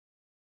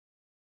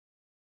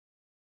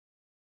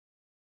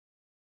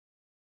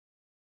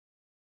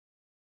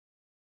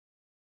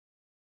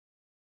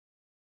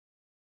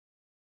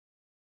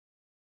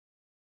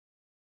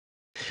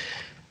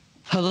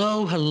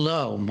Hello,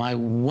 hello, my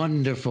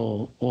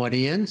wonderful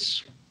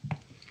audience.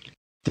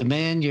 The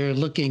man you're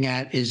looking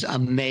at is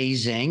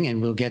amazing, and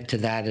we'll get to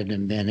that in a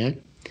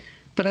minute.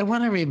 But I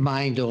want to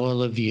remind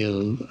all of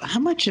you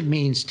how much it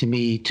means to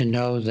me to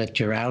know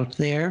that you're out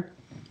there,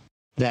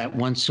 that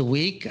once a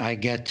week I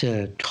get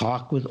to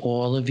talk with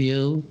all of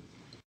you,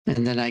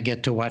 and then I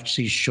get to watch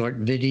these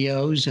short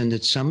videos, and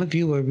that some of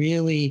you are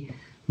really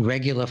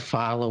regular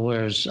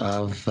followers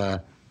of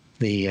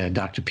the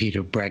Dr.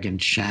 Peter Breggin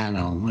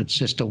channel. It's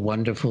just a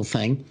wonderful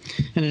thing.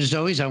 And as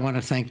always, I want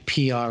to thank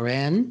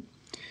PRN,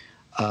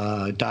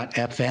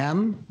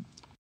 .fm,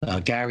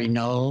 Gary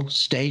Knoll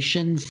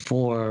station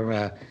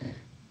for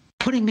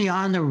putting me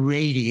on the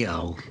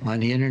radio,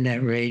 on the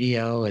internet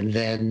radio, and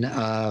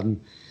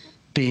then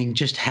being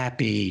just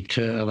happy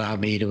to allow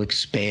me to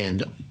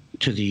expand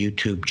to the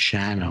YouTube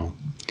channel.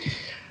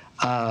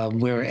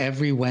 We're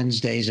every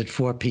Wednesdays at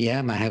 4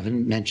 p.m. I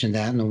haven't mentioned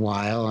that in a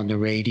while on the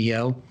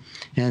radio.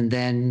 And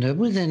then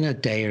within a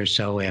day or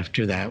so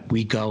after that,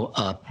 we go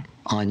up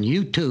on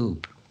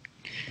YouTube.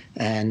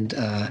 And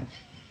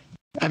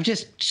I'm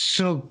just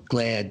so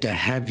glad to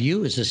have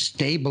you as a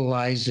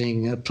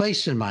stabilizing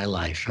place in my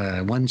life.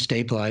 One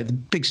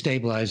big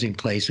stabilizing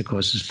place, of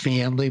course, is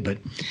family, but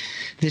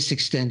this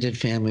extended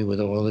family with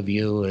all of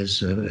you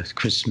as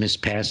Christmas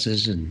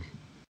passes, and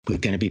we're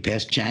going to be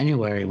past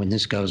January when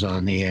this goes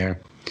on the air,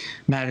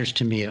 matters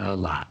to me a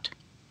lot,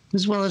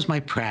 as well as my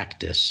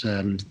practice.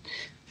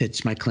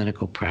 It's my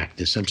clinical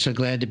practice. I'm so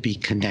glad to be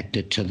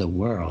connected to the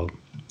world.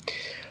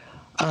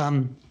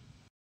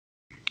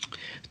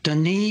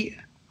 Denis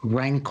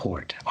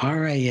Rancourt,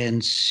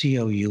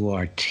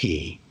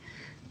 Rancourt,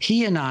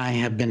 he and I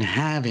have been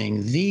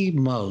having the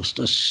most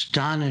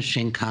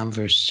astonishing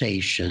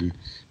conversation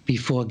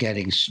before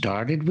getting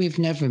started. We've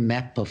never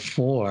met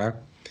before.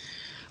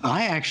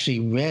 I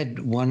actually read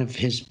one of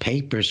his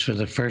papers for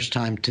the first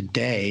time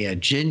today.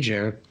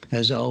 Ginger,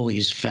 as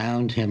always,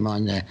 found him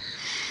on the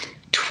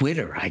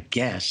Twitter, I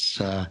guess.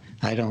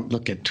 I don't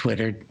look at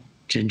Twitter.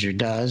 Ginger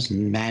does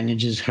and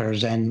manages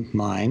hers and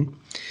mine.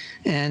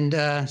 And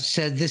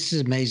said, this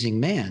is an amazing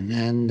man.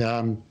 And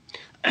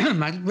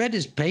I read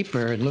his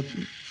paper and looked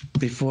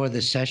before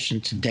the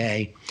session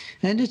today,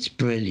 and it's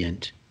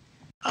brilliant.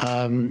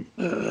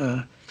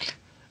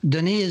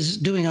 Denis is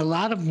doing a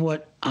lot of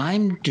what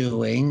I'm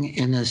doing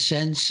in a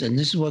sense, and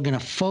this is what we're going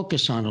to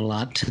focus on a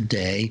lot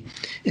today,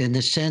 in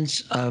the sense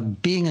of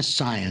being a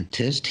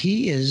scientist.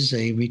 He is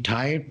a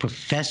retired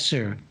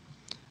professor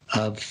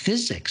of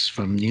physics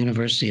from the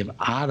University of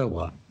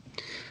Ottawa.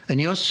 And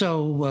he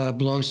also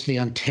belongs to the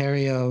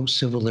Ontario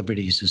Civil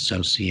Liberties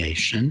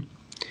Association.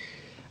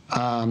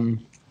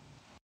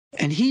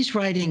 And he's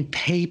writing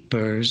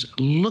papers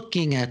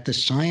looking at the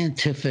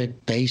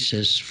scientific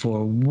basis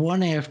for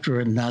one after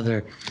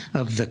another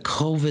of the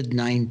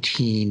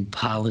COVID-19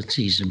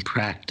 policies and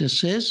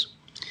practices.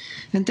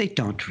 And they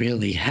don't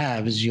really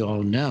have, as you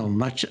all know,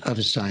 much of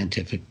a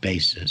scientific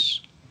basis.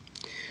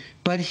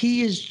 But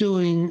he is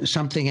doing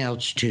something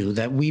else, too,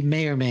 that we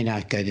may or may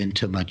not get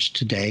into much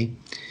today.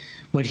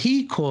 What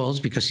he calls,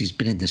 because he's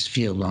been in this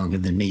field longer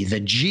than me, the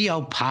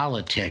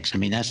geopolitics. I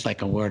mean, that's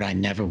like a word I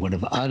never would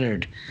have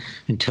uttered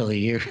until a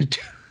year or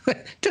two,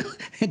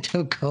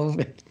 until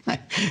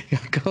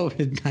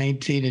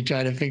COVID-19, and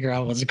trying to figure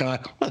out what's going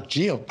on. Well,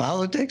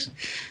 geopolitics?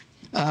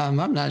 I'm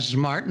not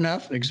smart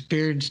enough,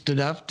 experienced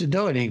enough to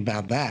know anything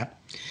about that.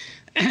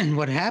 And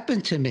what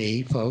happened to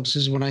me, folks,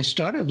 is when I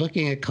started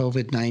looking at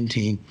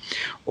COVID-19,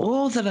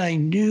 all that I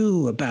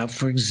knew about,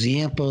 for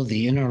example,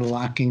 the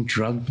interlocking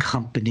drug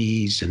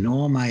companies and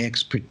all my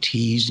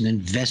expertise in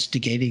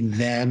investigating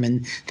them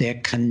and their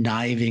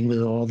conniving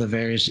with all the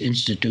various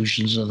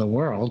institutions of the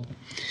world,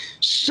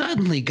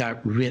 suddenly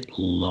got writ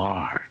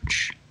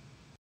large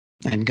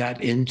and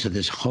got into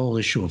this whole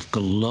issue of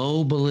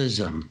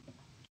globalism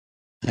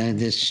and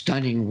this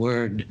stunning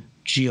word,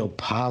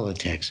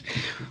 geopolitics.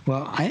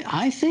 Well,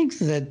 I think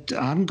that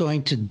I'm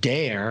going to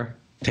dare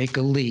take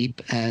a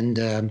leap and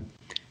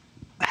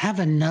have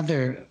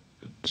another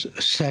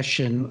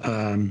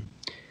session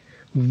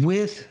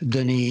with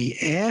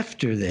Denis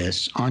after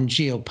this on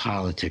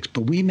geopolitics,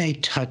 but we may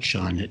touch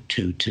on it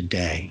too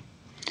today.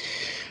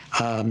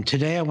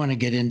 Today, I want to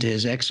get into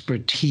his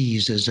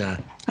expertise as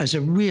a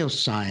real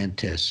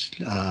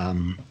scientist,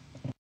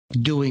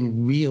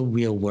 doing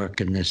real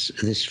work in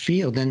this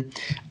field. And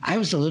I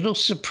was a little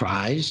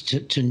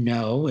surprised to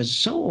know, as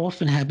so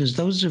often happens,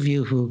 those of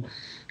you who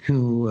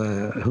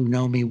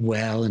know me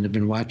well and have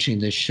been watching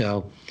this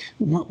show,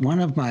 one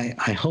of my,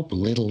 I hope,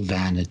 little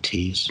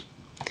vanities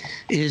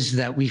is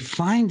that we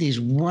find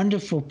these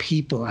wonderful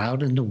people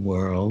out in the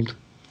world,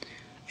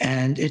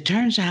 and it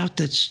turns out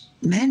that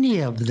many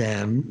of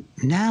them,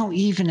 now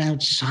even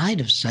outside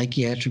of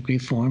psychiatric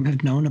reform,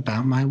 have known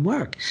about my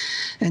work.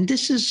 And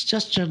this is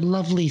just a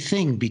lovely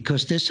thing,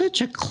 because there's such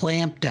a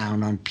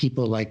clampdown on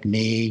people like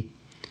me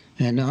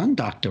and on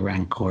Dr.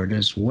 Rancourt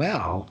as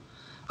well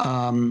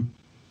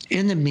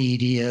in the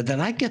media,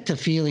 that I get the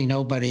feeling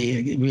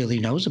nobody really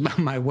knows about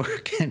my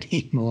work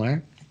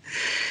anymore.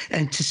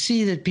 And to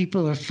see that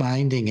people are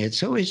finding it.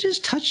 So it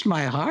just touched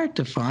my heart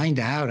to find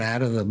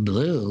out of the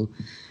blue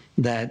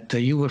that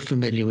you were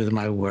familiar with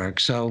my work.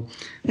 So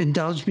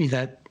indulge me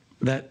that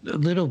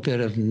little bit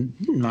of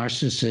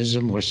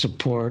narcissism or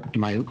support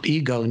my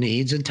ego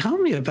needs, and tell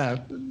me about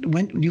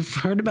when you've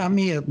heard about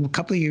me a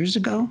couple of years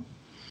ago.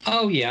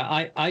 Oh, yeah.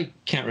 I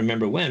can't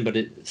remember when, but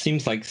it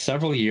seems like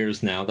several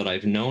years now that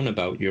I've known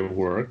about your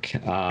work,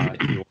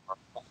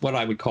 what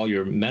I would call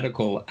your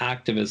medical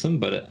activism,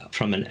 but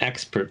from an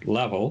expert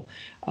level,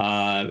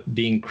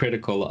 being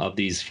critical of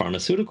these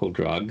pharmaceutical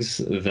drugs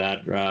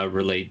that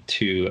relate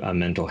to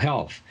mental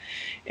health.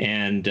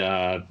 And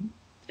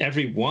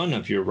every one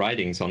of your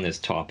writings on this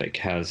topic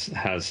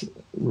has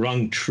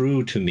rung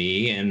true to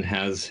me and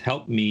has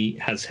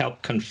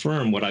helped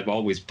confirm what I've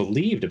always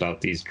believed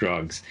about these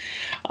drugs.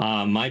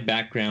 My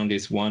background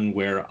is one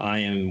where I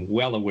am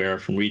well aware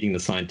from reading the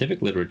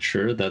scientific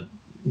literature that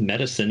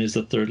medicine is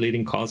the third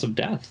leading cause of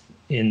death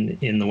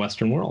in the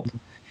Western world.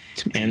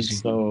 And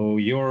so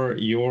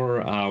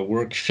your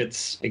work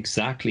fits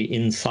exactly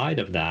inside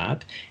of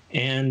that.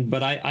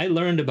 But I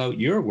learned about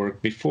your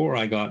work before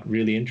I got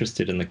really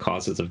interested in the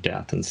causes of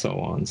death and so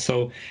on.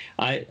 So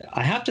I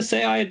have to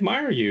say I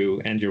admire you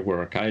and your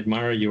work. I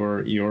admire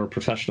your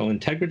professional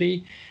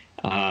integrity,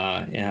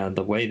 and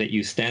the way that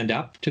you stand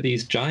up to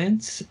these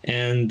giants,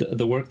 and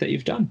the work that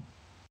you've done.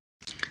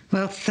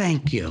 Well,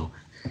 thank you.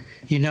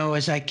 You know,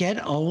 as I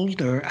get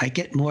older, I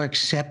get more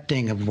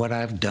accepting of what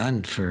I've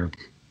done for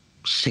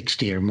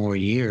 60 or more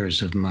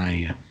years of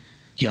my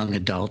young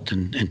adult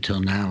and until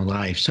now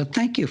life. So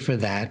thank you for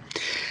that.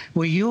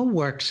 Well, your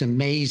work's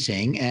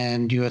amazing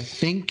and your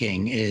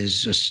thinking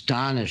is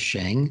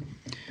astonishing.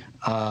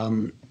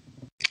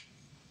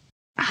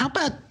 How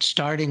about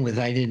starting with,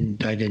 I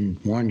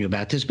didn't warn you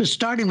about this, but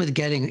starting with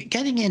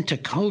getting into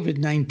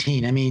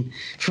COVID-19. I mean,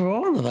 for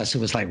all of us, it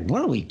was like,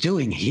 what are we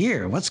doing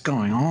here? What's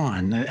going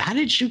on? How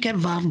did you get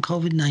involved in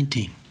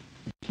COVID-19?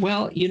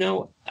 Well,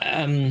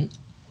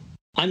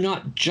 I'm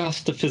not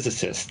just a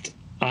physicist.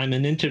 I'm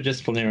an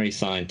interdisciplinary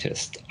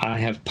scientist. I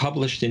have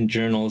published in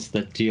journals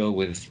that deal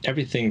with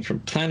everything from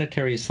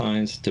planetary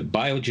science to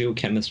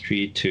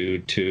biogeochemistry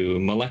to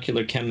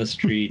molecular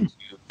chemistry to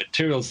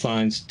material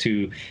science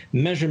to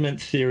measurement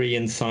theory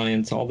in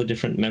science, all the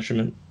different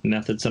measurement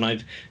methods. And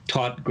I've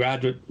taught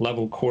graduate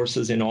level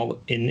courses in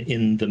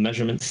the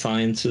measurement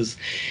sciences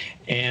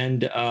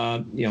and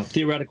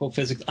theoretical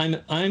physics.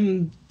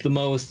 I'm the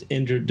most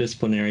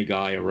interdisciplinary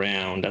guy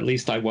around. At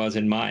least I was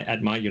at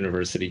my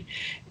university,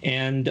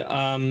 and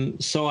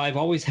so I've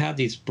always had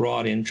these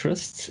broad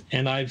interests.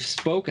 And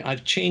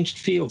I've changed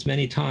fields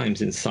many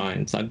times in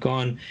science. I've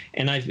gone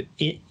and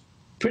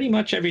pretty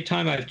much every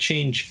time I've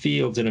changed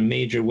fields in a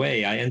major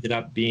way, I ended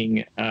up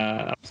being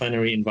a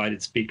plenary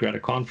invited speaker at a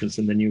conference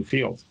in the new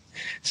field.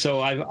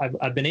 So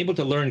I've been able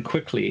to learn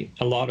quickly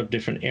a lot of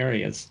different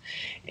areas.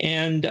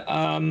 And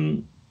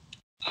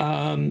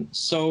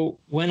so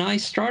when I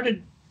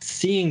started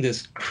seeing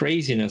this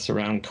craziness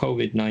around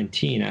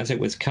COVID-19 as it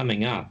was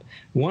coming up,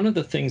 one of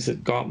the things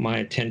that got my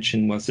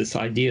attention was this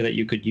idea that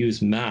you could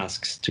use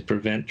masks to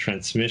prevent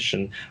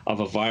transmission of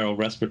a viral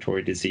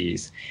respiratory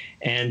disease.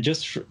 And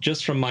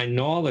just from my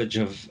knowledge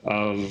of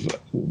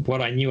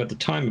what I knew at the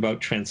time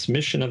about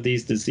transmission of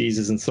these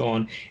diseases and so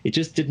on, it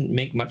just didn't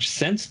make much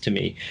sense to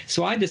me.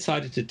 So I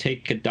decided to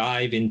take a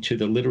dive into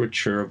the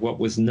literature of what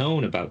was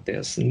known about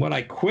this. And what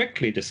I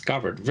quickly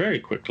discovered, very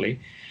quickly,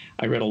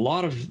 I read a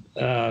lot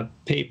of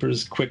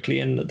papers quickly,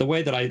 and the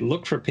way that I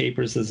look for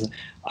papers is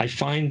I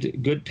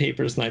find good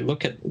papers and I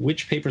look at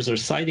which papers are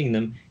citing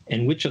them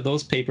and which of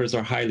those papers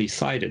are highly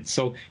cited.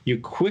 So you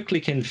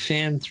quickly can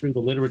fan through the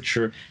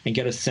literature and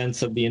get a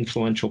sense of the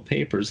influential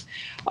papers.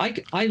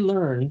 I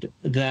learned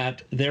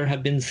that there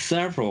have been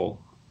several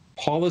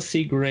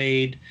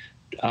policy-grade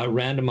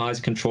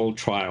randomized controlled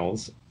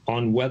trials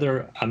on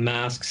whether a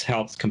mask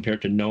helps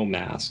compared to no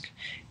mask.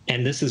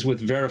 And this is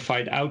with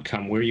verified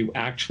outcome, where you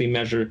actually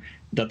measure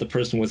that the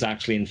person was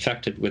actually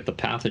infected with the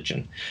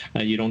pathogen.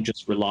 You don't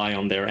just rely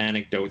on their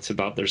anecdotes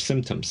about their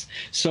symptoms.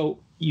 So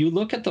you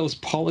look at those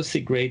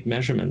policy grade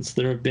measurements.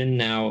 There have been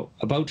now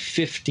about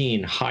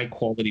 15 high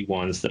quality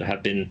ones that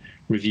have been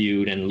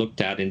reviewed and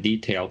looked at in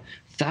detail,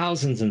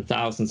 thousands and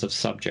thousands of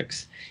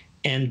subjects.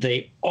 And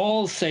they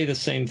all say the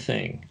same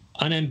thing,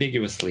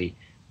 unambiguously.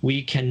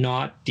 We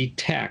cannot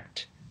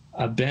detect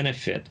a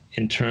benefit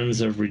in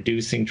terms of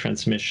reducing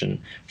transmission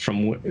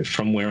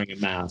from wearing a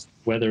mask,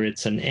 whether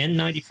it's an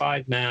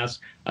N95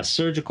 mask, a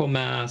surgical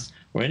mask,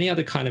 or any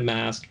other kind of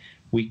mask.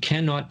 We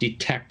cannot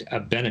detect a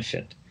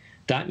benefit.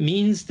 That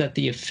means that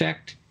the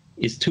effect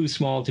is too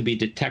small to be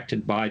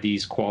detected by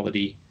these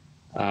quality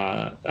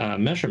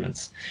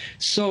measurements.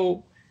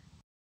 So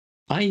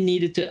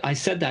I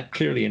said that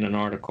clearly in an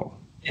article.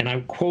 And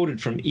I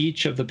quoted from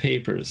each of the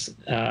papers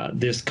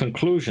this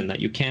conclusion that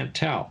you can't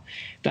tell.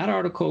 That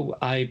article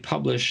I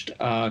published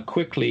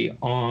quickly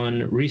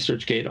on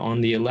ResearchGate on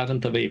the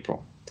 11th of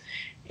April.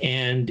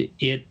 And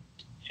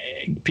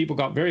people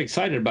got very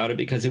excited about it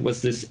because it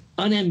was this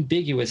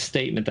unambiguous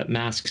statement that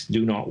masks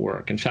do not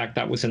work. In fact,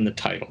 that was in the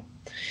title.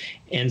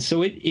 And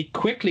so it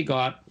quickly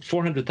got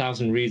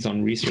 400,000 reads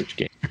on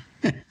ResearchGate,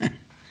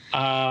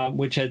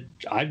 which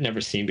I've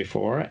never seen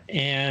before.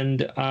 And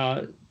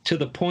to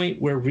the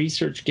point where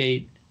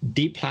ResearchGate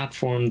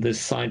deplatformed this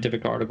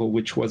scientific article,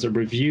 which was a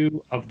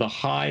review of the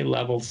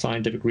high-level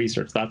scientific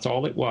research. That's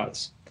all it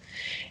was.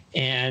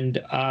 And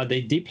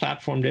they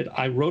deplatformed it.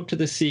 I wrote to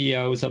the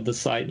CEOs of the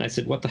site and I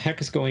said, "What the heck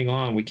is going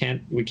on? We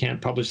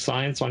can't publish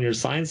science on your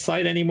science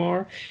site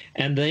anymore."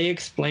 And they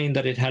explained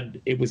that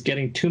it was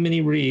getting too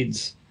many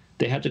reads.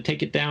 They had to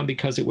take it down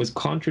because it was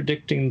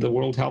contradicting the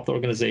World Health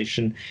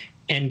Organization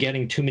and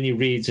getting too many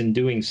reads in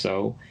doing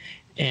so.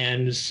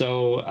 And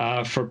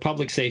so for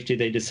public safety,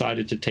 they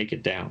decided to take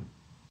it down.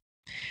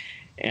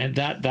 And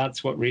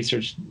that's what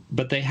research,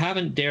 but they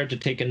haven't dared to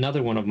take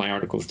another one of my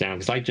articles down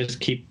because I just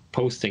keep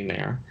posting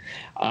there.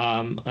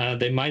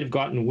 They might have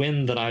gotten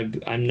wind that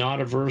I'm not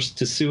averse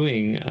to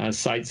suing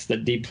sites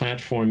that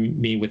deplatform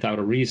me without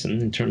a reason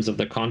in terms of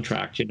the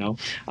contract.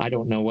 I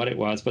don't know what it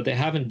was, but they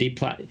haven't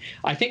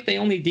I think they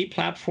only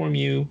deplatform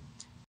you,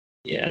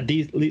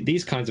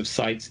 these kinds of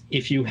sites,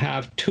 if you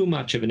have too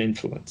much of an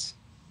influence.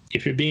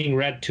 If you're being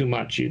read too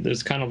much,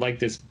 there's kind of like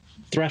this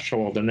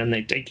threshold, and then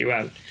they take you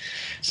out.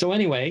 So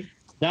anyway.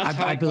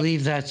 I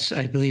believe that's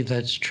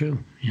true.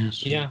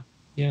 Yes. Yeah.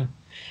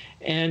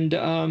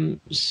 And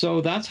so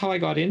that's how I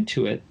got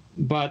into it.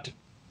 But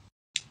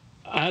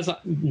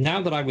now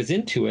that I was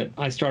into it,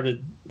 I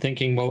started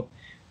thinking, well,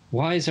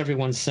 why is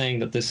everyone saying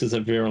that this is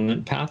a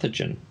virulent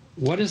pathogen?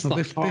 What is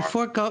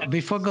before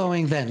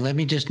going then? Let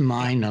me just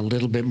mine a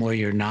little bit more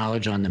your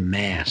knowledge on the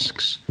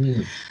masks.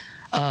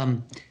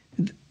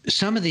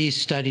 Some of these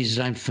studies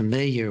that I'm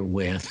familiar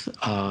with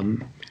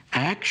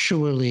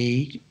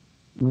actually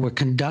were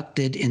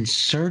conducted in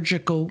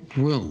surgical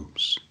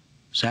rooms.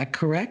 Is that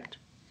correct?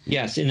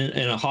 Yes, in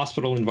a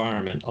hospital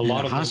environment. A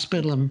lot of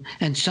hospital,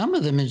 and some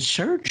of them in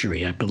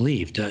surgery, I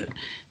believe.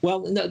 Well,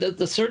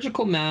 the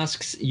surgical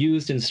masks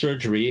used in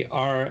surgery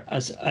are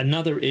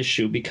another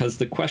issue, because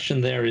the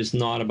question there is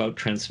not about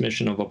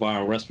transmission of a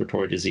viral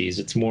respiratory disease.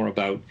 It's more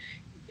about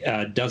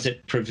does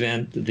it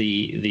prevent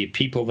the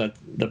people that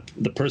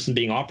the person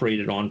being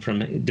operated on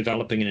from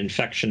developing an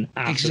infection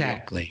after?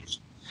 Exactly.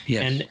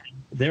 Yes. And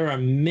there are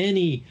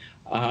many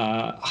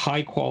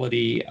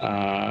high-quality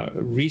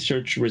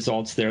research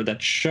results there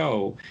that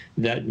show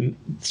that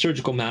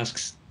surgical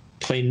masks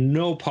play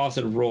no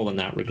positive role in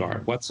that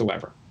regard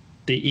whatsoever.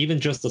 Even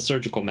just the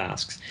surgical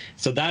masks.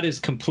 So that is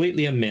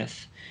completely a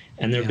myth.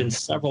 And there have been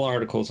several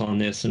articles on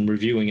this and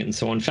reviewing it and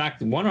so on. In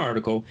fact, one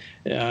article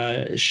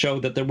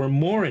showed that there were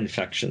more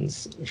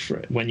infections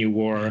when you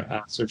wore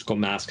a surgical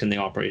mask in the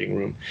operating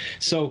room.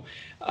 So,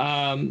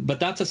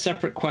 but that's a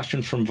separate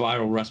question from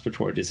viral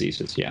respiratory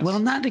diseases, yes. Well,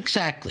 not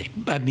exactly.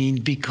 I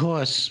mean,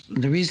 because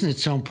the reason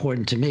it's so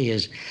important to me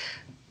is,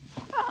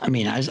 I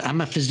mean, I'm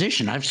a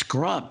physician. I've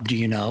scrubbed,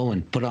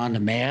 and put on the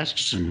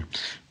masks and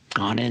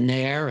gone in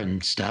there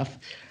and stuff.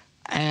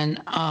 And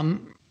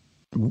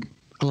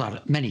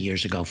many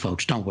years ago,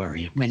 folks, don't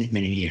worry,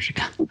 many years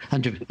ago,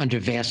 under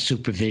vast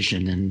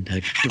supervision and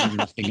doing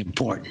nothing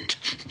important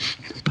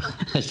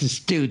as a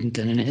student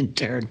and an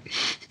intern.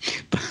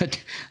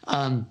 But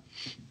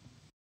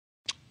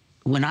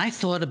when I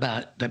thought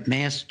about that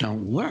masks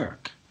don't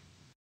work,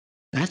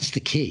 that's the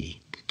key.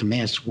 The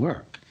masks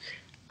work.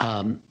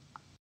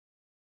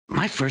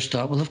 My first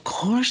thought, well, of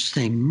course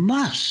they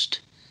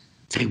must.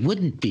 They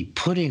wouldn't be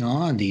putting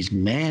on these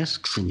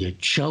masks and you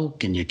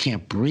choke and you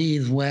can't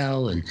breathe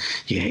well and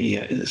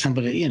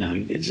somebody,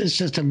 it's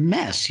just a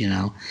mess, They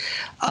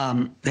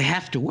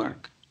have to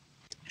work.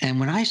 And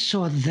when I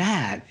saw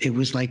that, it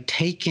was like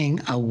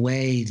taking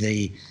away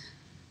the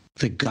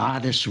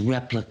goddess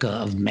replica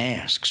of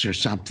masks or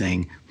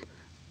something,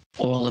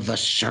 all of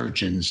us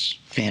surgeons,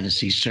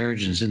 fantasy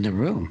surgeons in the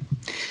room.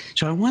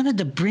 So I wanted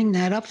to bring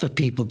that up for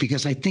people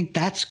because I think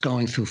that's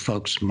going through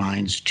folks'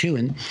 minds too.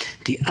 And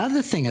the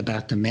other thing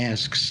about the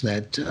masks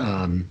that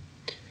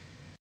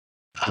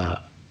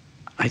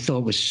I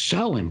thought was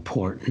so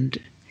important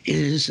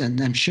is,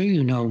 and I'm sure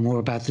you know more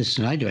about this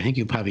than I do. I think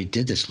you probably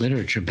did this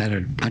literature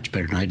much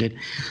better than I did.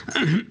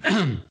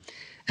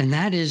 And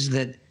that is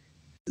that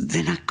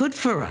they're not good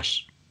for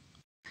us.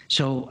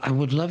 So I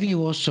would love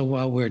you also,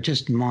 while we're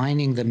just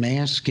mining the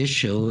mask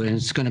issue, and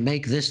it's going to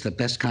make this the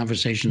best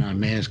conversation on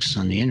masks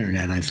on the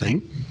internet, I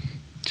think,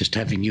 just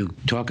having you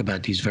talk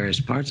about these various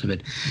parts of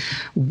it.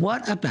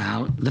 What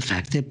about the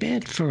fact they're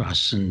bad for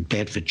us and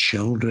bad for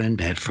children,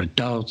 bad for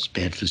adults,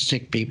 bad for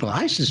sick people?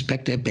 I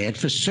suspect they're bad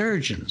for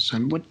surgeons.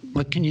 And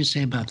what can you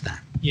say about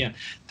that? Yeah,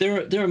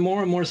 there are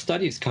more and more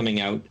studies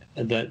coming out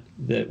that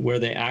where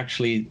they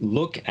actually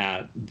look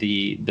at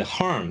the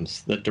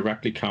harms that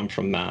directly come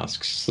from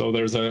masks. So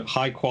there's a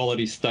high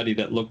quality study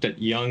that looked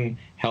at young,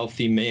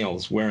 healthy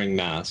males wearing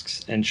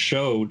masks and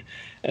showed,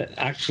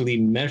 actually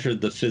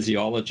measured the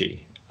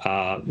physiology,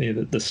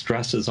 the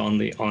stresses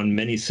on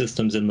many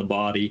systems in the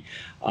body,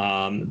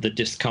 the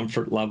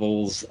discomfort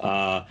levels,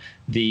 and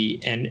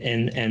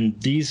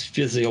these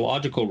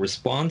physiological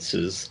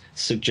responses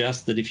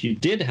suggest that if you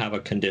did have a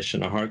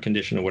condition, a heart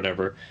condition or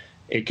whatever,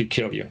 it could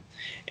kill you,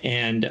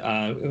 and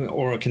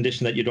or a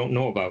condition that you don't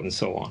know about, and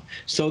so on.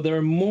 So there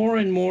are more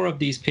and more of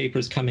these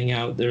papers coming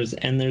out. There's a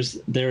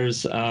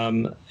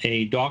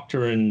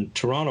doctor in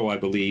Toronto, I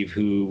believe,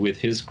 who with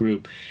his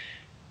group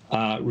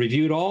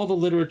reviewed all the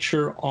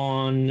literature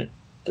on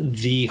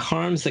the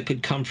harms that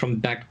could come from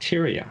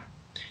bacteria.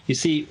 You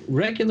see,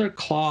 regular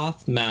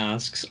cloth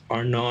masks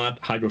are not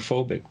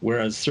hydrophobic,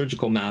 whereas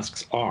surgical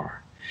masks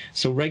are.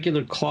 So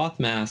regular cloth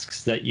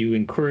masks that you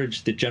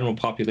encourage the general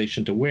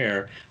population to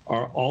wear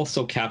are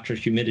also capture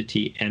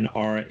humidity and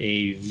are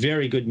a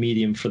very good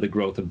medium for the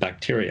growth of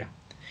bacteria.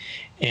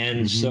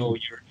 And so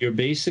you're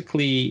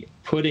basically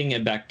putting a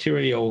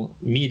bacterial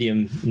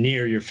medium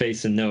near your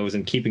face and nose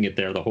and keeping it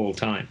there the whole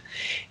time.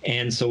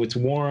 And so it's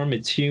warm,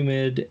 it's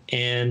humid,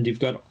 and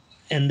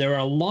there are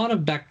a lot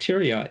of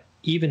bacteria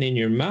even in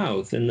your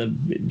mouth, in the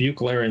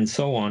buccal area and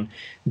so on,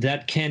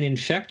 that can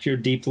infect your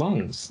deep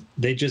lungs.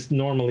 They just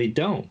normally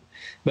don't.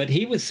 But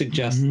he was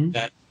suggesting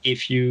that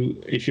if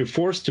you're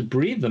forced to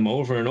breathe them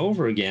over and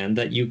over again,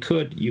 that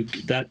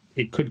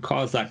it could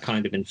cause that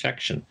kind of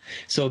infection.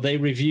 So they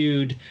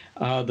reviewed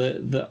all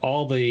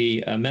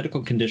the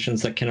medical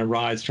conditions that can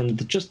arise from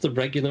just the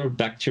regular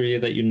bacteria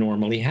that you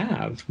normally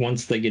have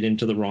once they get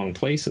into the wrong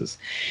places.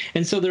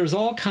 And so there's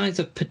all kinds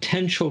of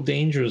potential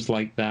dangers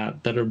like that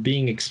are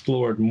being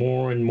explored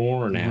more and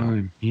more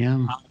now.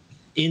 Yeah.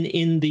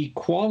 In the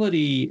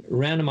quality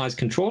randomized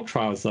control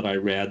trials that I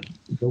read,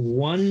 the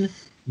one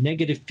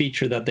negative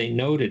feature that they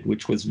noted,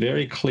 which was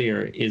very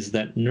clear, is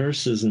that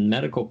nurses and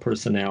medical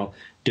personnel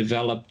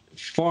developed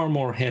far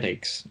more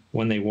headaches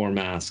when they wore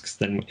masks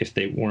than if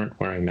they weren't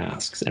wearing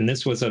masks. And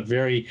this was a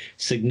very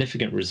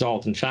significant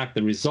result. In fact,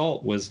 the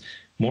result was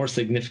more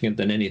significant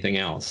than anything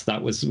else.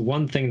 That was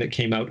one thing that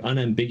came out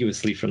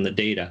unambiguously from the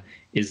data,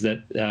 is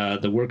that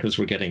the workers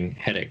were getting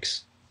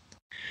headaches.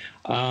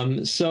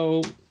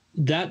 So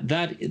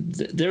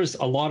there's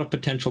a lot of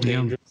potential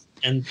dangers,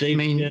 and they've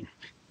been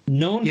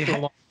known for a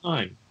long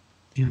time.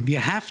 You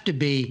have to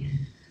be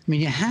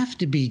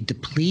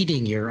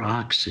depleting your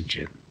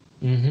oxygen,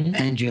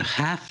 and you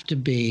have to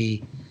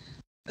be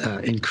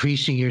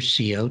increasing your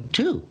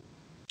CO2,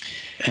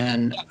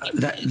 and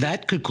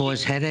that could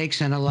cause headaches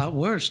and a lot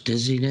worse,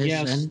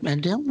 dizziness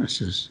and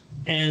illnesses.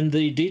 And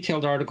the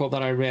detailed article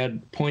that I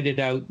read pointed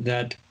out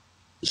that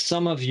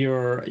some of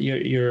your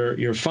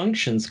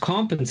functions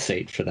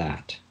compensate for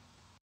that.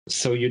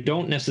 So you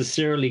don't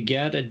necessarily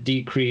get a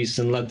decrease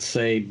in, let's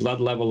say, blood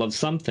level of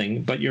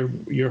something, but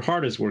your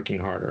heart is working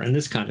harder and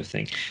this kind of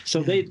thing.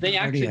 So they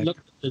actually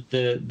looked at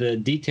the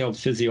detailed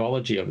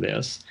physiology of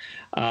this,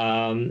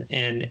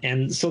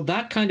 and so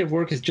that kind of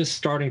work is just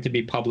starting to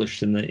be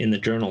published in the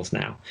journals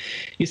now.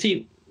 You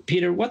see,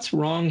 Peter, what's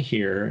wrong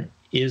here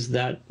is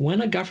that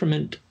when a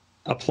government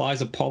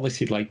applies a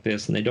policy like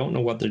this and they don't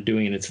know what they're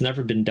doing and it's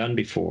never been done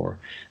before,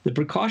 the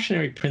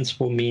precautionary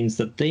principle means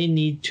that they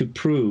need to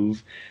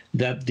prove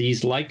that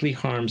these likely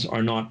harms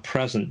are not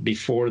present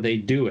before they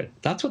do it.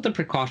 That's what the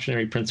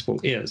precautionary principle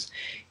is.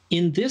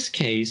 In this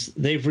case,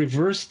 they've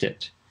reversed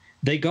it.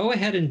 They go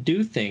ahead and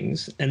do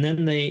things, and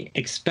then they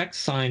expect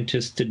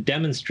scientists to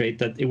demonstrate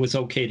that it was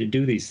okay to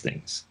do these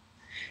things.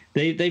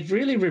 They've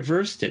really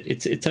reversed it.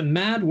 It's a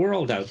mad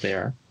world out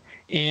there.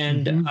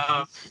 And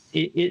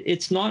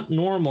it's not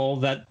normal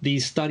that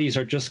these studies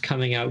are just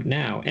coming out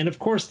now. And of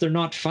course, they're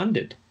not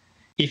funded.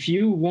 If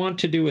you want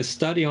to do a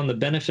study on the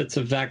benefits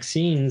of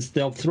vaccines,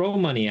 they'll throw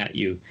money at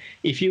you.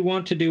 If you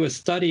want to do a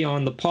study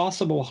on the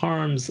possible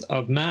harms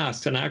of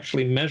masks and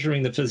actually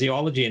measuring the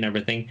physiology and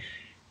everything,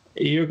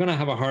 you're going to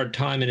have a hard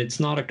time, and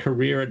it's not a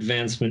career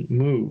advancement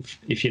move,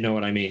 if you know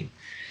what I mean.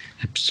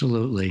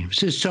 Absolutely.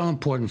 This is so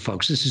important,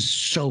 folks. This is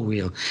so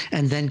real.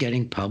 And then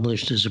getting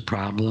published is a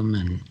problem.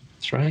 And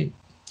that's right.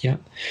 Yeah.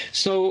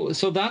 So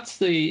that's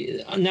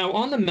now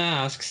on the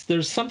masks,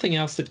 there's something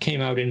else that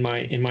came out in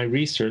my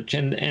research,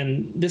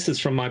 and this is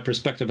from my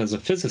perspective as a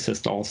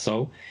physicist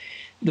also.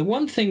 The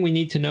one thing we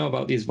need to know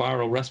about these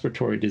viral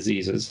respiratory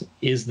diseases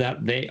is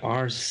that they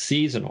are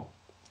seasonal.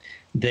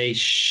 They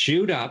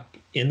shoot up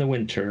in the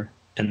winter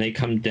and they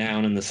come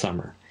down in the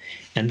summer.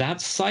 And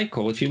that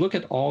cycle, if you look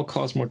at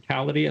all-cause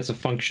mortality as a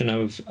function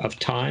of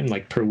time,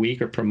 like per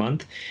week or per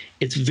month,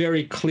 it's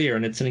very clear,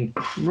 and it's an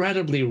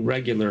incredibly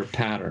regular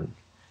pattern.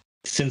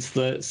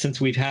 Since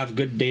we've had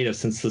good data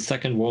since the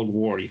Second World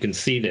War, you can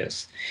see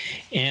this.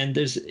 And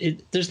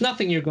there's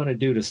nothing you're going to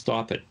do to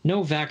stop it.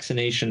 No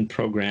vaccination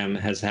program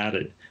has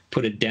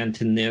put a dent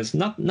in this.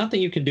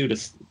 Nothing you can do to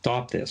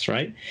stop this,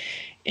 right?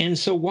 And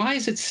so why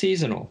is it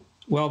seasonal?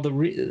 Well,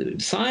 the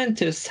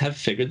scientists have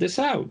figured this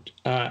out.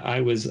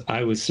 I was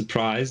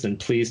surprised and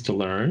pleased to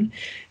learn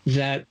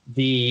that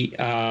the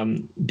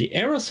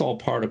aerosol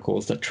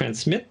particles that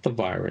transmit the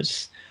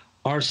virus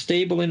are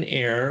stable in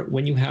air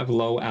when you have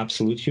low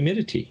absolute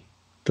humidity,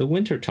 the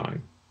winter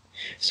time.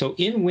 So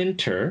in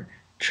winter,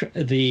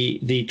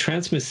 the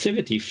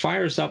transmissivity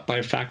fires up by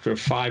a factor of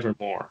 5 or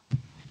more.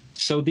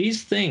 So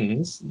these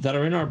things that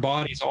are in our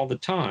bodies all the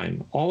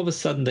time, all of a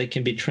sudden they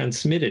can be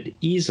transmitted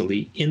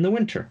easily in the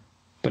winter,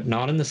 but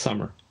not in the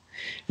summer.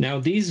 Now,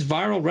 these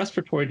viral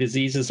respiratory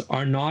diseases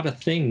are not a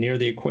thing near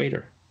the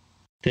equator.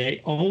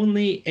 They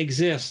only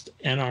exist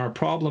and are a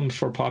problem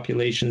for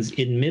populations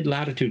in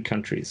mid-latitude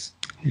countries.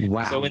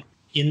 Wow. So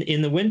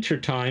in the winter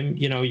time,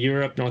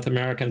 Europe, North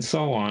America, and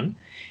so on,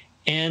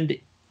 and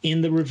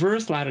in the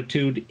reverse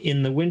latitude,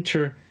 in the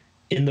winter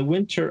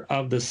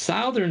of the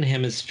southern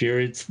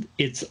hemisphere,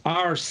 it's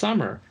our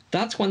summer.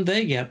 That's when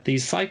they get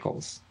these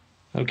cycles,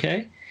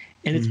 okay?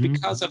 And it's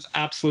because of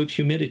absolute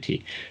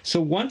humidity. So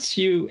once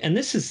and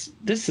this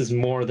is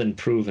more than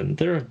proven.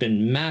 There have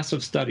been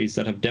massive studies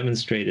that have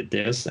demonstrated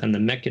this and the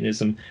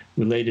mechanism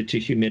related to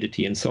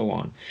humidity and so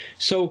on.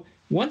 So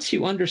once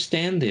you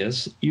understand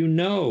this, you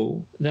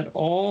know that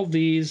all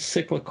these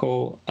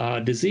cyclical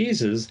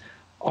diseases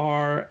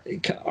are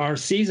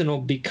seasonal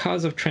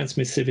because of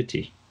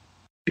transmissivity,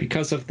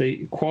 because of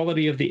the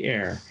quality of the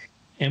air.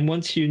 And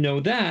once you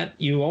know that,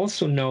 you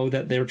also know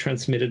that they're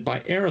transmitted by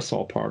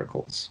aerosol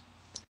particles.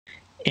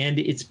 And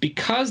it's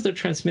because they're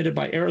transmitted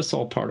by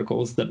aerosol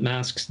particles that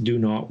masks do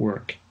not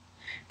work.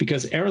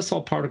 Because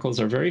aerosol particles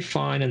are very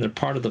fine and they're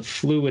part of the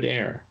fluid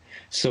air.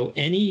 So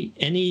any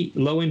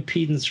low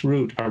impedance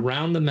route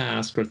around the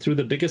mask or through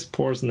the biggest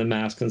pores in the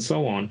mask and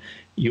so on,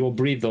 you will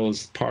breathe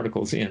those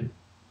particles in.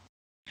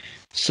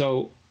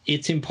 So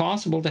it's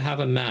impossible to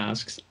have a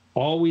mask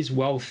always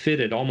well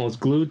fitted, almost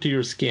glued to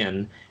your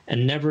skin,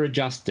 and never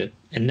adjust it,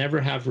 and never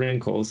have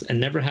wrinkles, and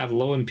never have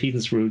low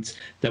impedance routes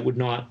that would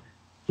not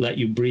let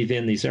you breathe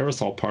in these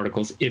aerosol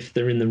particles if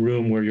they're in the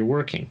room where you're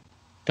working.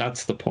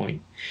 That's the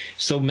point.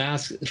 So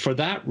masks, for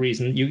that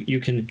reason, you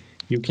can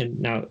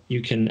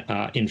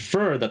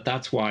infer that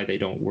that's why they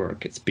don't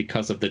work. It's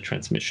because of the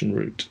transmission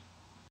route.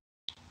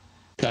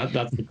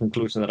 That's the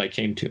conclusion that I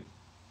came to.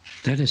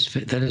 That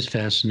is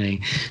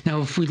fascinating.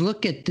 Now, if we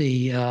look at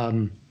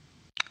the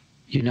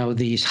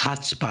these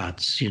hot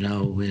spots,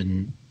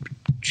 in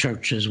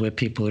churches where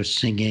people are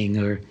singing,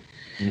 or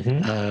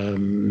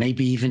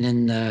maybe even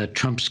in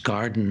Trump's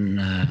garden,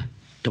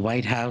 the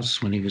White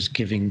House, when he was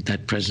giving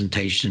that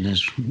presentation,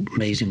 his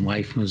amazing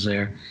wife was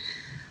there.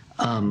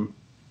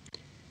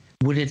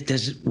 Would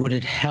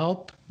it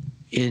help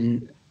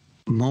in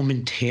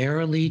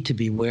momentarily to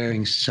be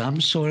wearing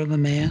some sort of a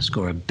mask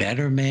or a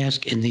better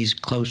mask in these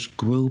close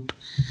group?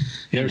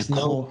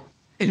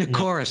 In a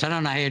chorus. I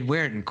don't know how you'd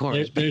wear it in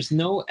chorus. There's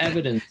no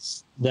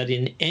evidence that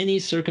in any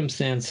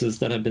circumstances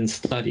that have been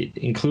studied,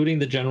 including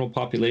the general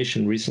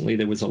population. Recently,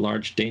 there was a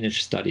large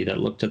Danish study that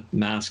looked at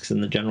masks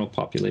in the general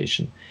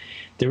population.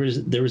 There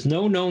is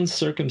no known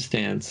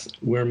circumstance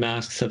where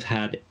masks have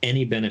had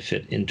any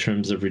benefit in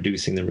terms of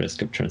reducing the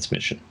risk of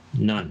transmission.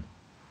 None.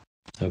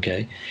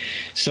 Okay?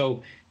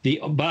 So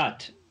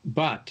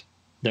but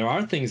there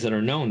are things that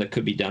are known that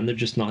could be done. They're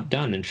just not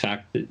done. In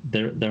fact,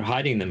 they're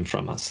hiding them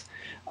from us.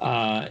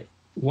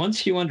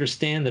 Once you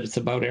understand that it's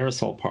about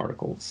aerosol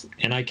particles,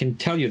 and I can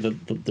tell you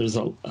that there's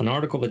an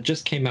article that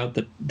just came out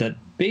that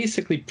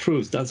basically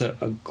does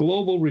a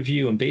global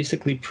review and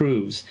basically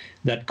proves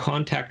that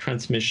contact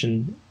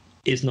transmission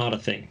is not a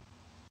thing.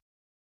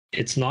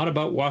 It's not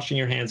about washing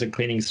your hands and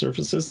cleaning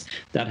surfaces.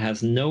 That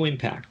has no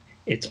impact.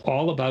 It's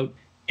all about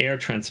air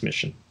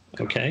transmission,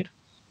 okay?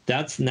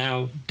 That's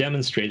now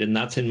demonstrated, and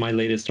that's in my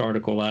latest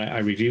article. I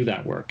review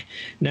that work.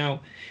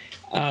 Now,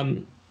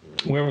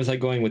 where was I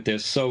going with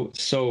this?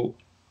 So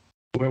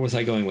where was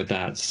I going with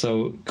that?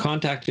 So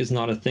contact is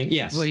not a thing.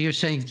 Yes. Well, you're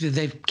saying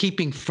they're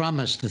keeping from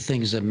us the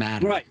things that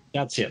matter. Right.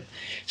 That's it.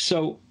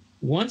 So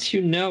once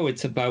you know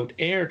it's about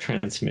air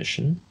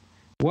transmission,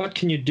 what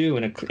can you do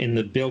in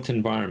the built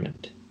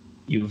environment?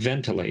 You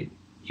ventilate.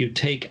 You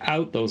take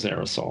out those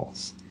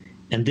aerosols.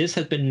 And this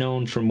has been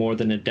known for more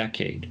than a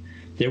decade.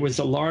 There was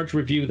a large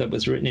review that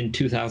was written in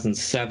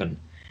 2007,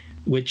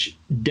 which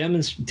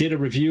did a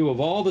review of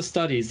all the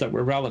studies that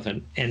were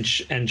relevant and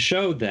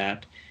showed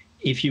that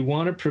if you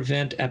want to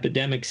prevent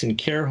epidemics in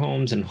care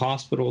homes and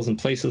hospitals and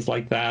places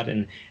like that,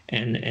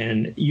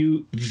 and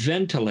you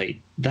ventilate,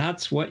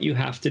 that's what you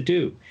have to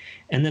do.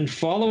 And then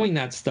following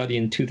that study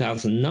in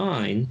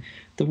 2009,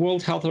 the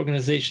World Health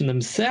Organization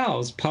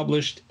themselves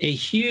published a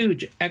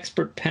huge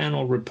expert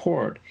panel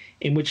report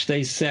in which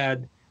they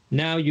said,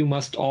 now you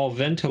must all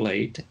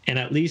ventilate, and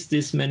at least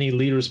this many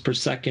liters per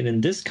second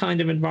in this kind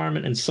of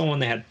environment, and so on.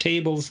 They had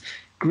tables,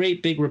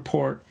 great big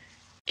report.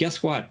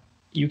 Guess what?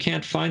 You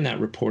can't find that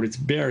report. It's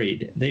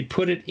buried. They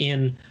put it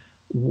in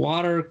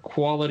water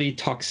quality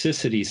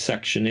toxicity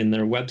section in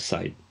their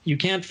website. You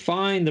can't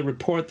find the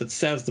report that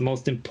says the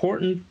most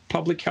important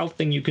public health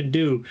thing you can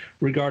do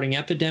regarding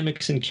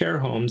epidemics in care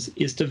homes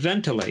is to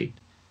ventilate.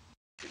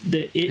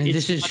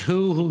 This is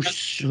who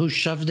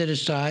shoved it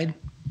aside?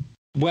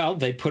 Well,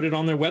 they put it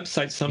on their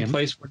website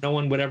someplace where no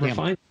one would ever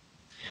find it.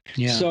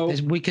 Yeah, so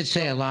we could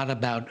say a lot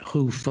about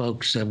WHO,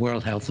 folks, the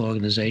World Health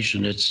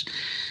Organization.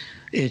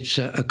 It's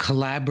a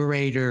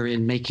collaborator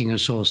in making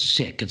us all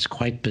sick. It's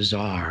quite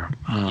bizarre.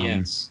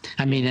 Yes.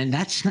 I mean, and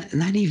that's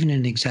not even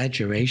an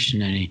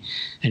exaggeration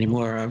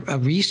anymore. A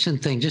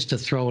recent thing, just to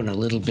throw in a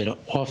little bit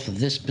off of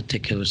this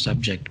particular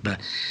subject,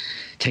 but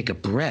take a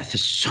breath.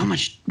 There's so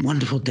much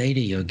wonderful data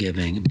you're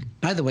giving.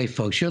 By the way,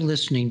 folks, you're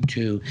listening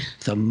to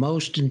the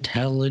most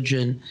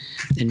intelligent,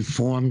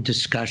 informed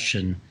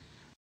discussion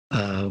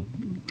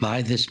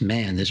by this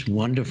man, this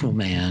wonderful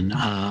man,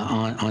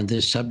 on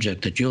this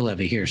subject that you'll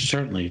ever hear.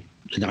 Certainly,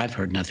 I've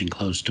heard nothing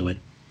close to it.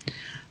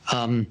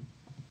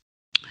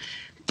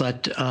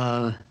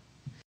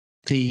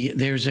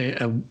 There's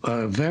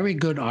a very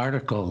good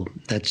article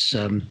that's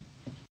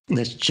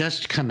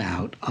just come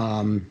out.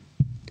 I'm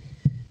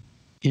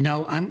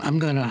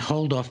going to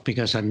hold off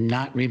because I'm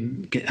not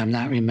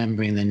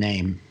remembering the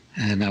name,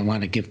 and I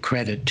want to give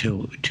credit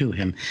to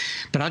him.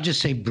 But I'll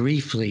just say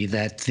briefly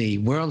that the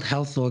World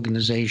Health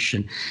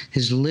Organization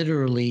has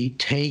literally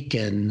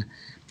taken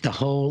the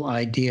whole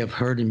idea of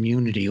herd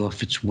immunity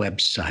off its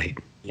website.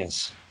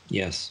 Yes.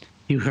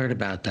 You heard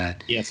about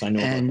that? Yes, I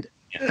know. And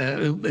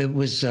it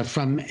was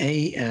from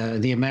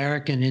the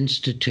American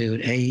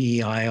Institute,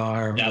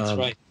 AEIR. That's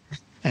right.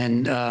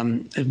 And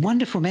a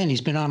wonderful man.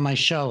 He's been on my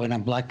show, and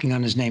I'm blanking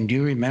on his name. Do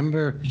you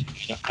remember?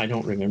 I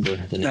don't remember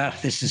the name.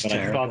 This is but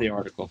terrible. I saw the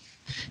article.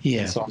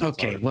 Yeah.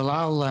 Okay. Well,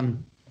 I'll.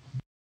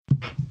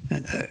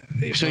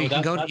 So you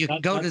can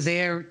go to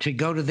their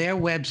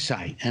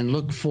website and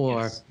look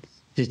for. Yes.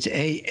 It's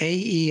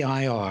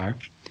AEIR.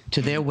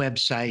 To their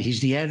website.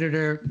 He's the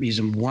editor. He's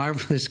a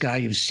marvelous guy.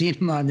 You've seen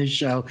him on this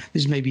show.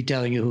 This may be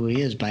telling you who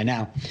he is by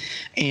now,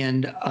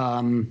 and.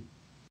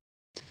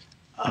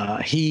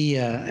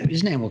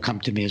 His name will come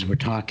to me as we're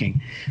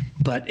talking,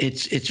 but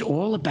it's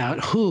all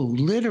about who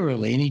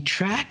literally, and he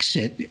tracks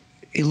it,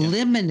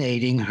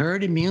 eliminating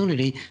herd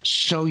immunity.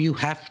 So you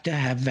have to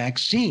have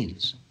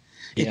vaccines.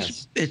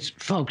 Yes. It's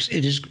folks.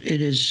 It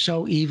is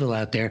so evil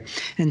out there,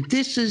 and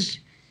this is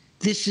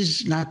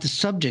not the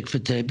subject for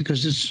today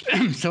because it's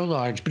so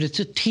large, but it's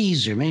a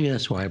teaser. Maybe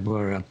that's why I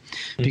brought it up,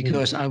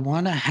 because I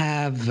want to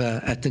have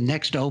at the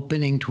next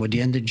opening toward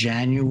the end of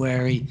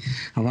January,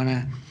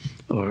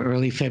 or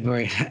early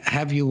February,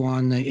 have you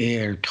on the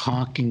air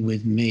talking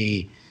with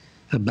me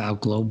about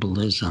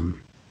globalism,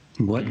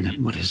 what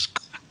is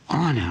going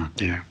on out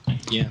there.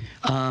 Yeah.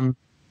 I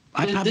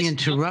probably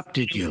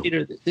interrupted you.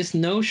 Peter, this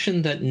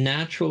notion that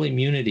natural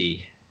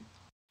immunity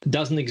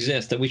doesn't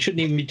exist, that we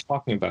shouldn't even be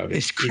talking about it.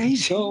 It's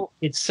crazy.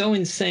 It's so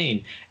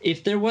insane.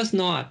 If there was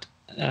not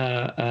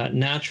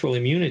natural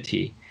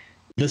immunity,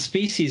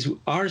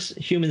 our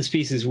human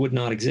species would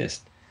not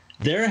exist.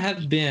 There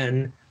have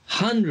been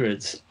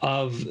hundreds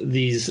of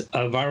these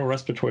viral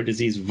respiratory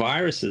disease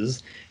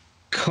viruses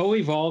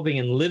co-evolving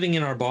and living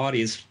in our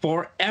bodies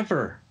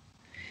forever.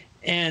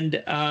 And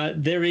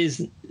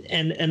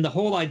the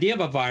whole idea of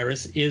a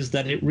virus is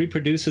that it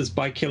reproduces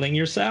by killing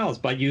your cells,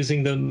 by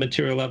using the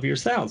material of your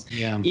cells.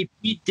 Yeah. If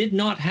we did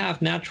not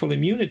have natural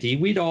immunity,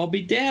 we'd all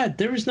be dead.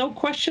 There is no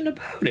question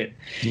about it.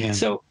 Yeah.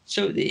 So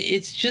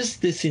it's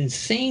just this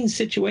insane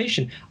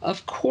situation.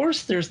 Of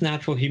course there's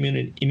natural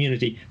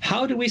immunity.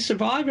 How do we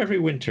survive every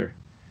winter?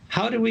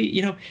 How do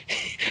we,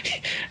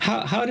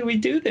 how do we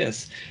do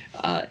this?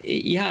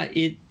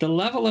 The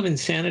level of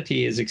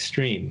insanity is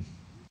extreme.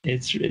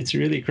 It's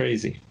really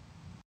crazy,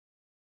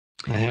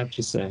 I have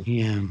to say.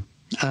 Yeah.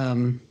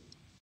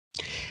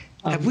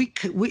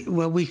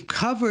 We've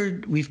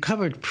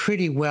covered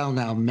pretty well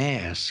now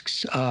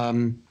masks.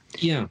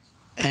 Yeah.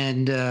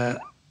 And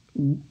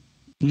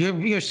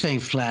you're saying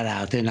flat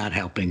out they're not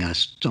helping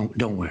us. Don't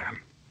wear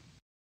them.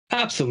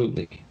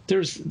 Absolutely.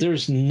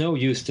 There's no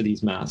use to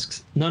these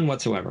masks, none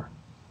whatsoever.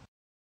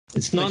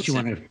 It's not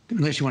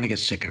unless you want to get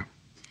sicker.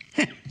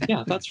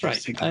 Yeah, that's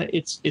right.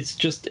 It's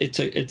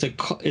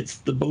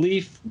the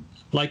belief,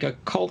 like a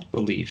cult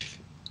belief.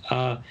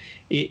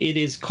 It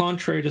is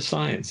contrary to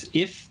science.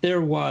 If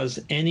there was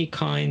any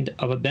kind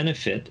of a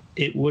benefit,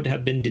 it would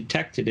have been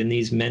detected in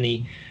these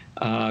many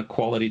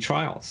quality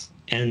trials,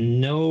 and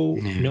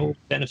no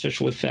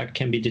beneficial effect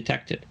can be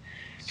detected.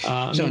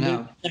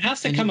 There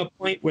has to come a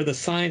point where the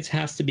science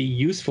has to be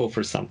useful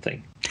for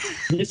something.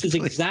 This is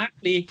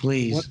exactly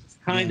what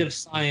kind of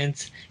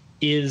science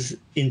is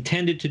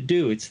intended to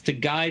do. It's to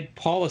guide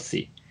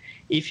policy.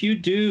 If you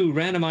do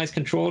randomized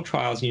control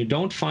trials and you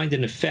don't find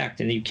an effect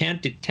and you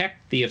can't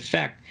detect the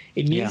effect,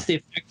 it means the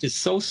effect is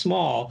so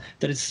small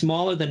that it's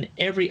smaller than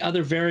every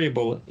other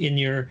variable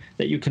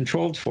that you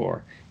controlled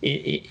for,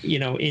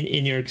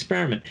 in your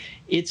experiment.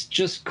 It's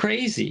just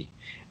crazy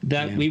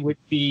that we would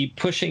be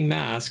pushing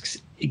masks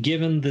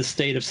given the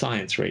state of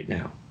science right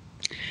now.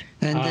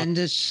 And then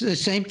the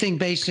same thing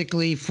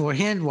basically for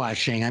hand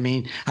washing. I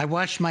mean, I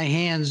wash my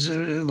hands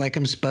like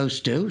I'm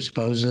supposed to,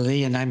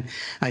 supposedly, and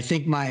I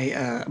think my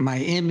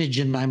image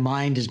in my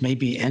mind is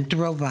maybe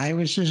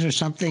enteroviruses or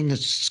something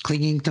that's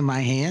clinging to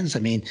my hands. I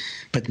mean,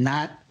 but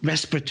not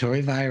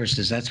respiratory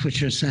viruses. That's what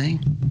you're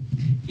saying?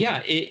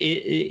 Yeah,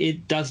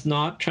 it does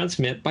not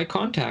transmit by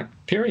contact,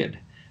 period.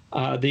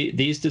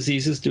 These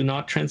diseases do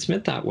not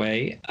transmit that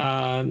way.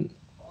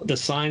 The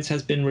science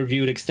has been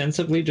reviewed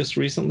extensively just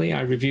recently.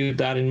 I reviewed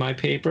that in my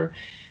paper.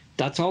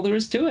 That's all there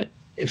is to it.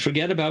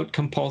 Forget about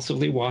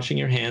compulsively washing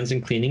your hands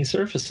and cleaning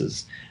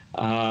surfaces.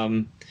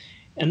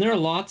 And there are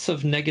lots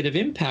of negative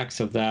impacts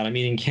of that. I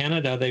mean, in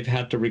Canada, they've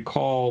had to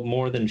recall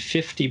more than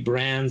 50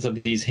 brands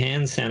of these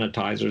hand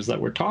sanitizers that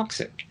were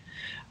toxic.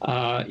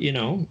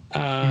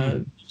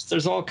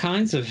 There's all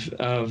kinds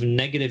of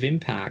negative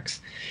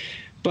impacts.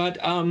 But,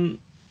 the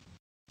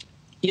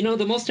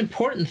most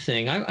important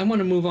thing, I want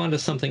to move on to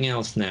something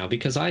else now,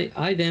 because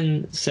I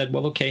then said,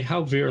 well, okay,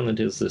 how virulent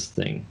is this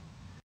thing?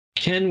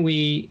 Can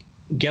we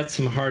get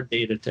some hard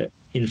data to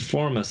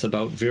inform us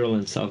about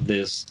virulence of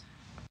this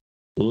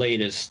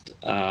latest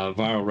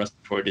viral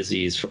respiratory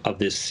disease of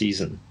this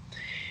season?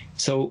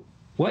 So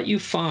what you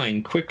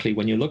find quickly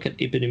when you look at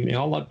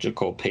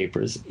epidemiological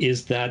papers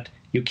is that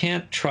you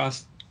can't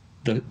trust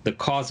the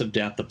cause of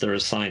death that they're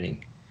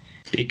assigning,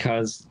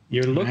 because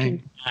you're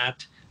looking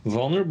at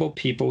vulnerable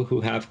people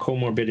who have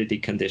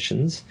comorbidity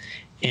conditions,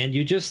 and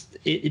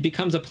it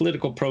becomes a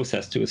political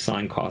process to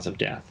assign cause of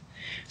death.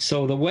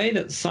 So the way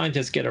that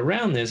scientists get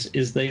around this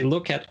is they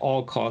look at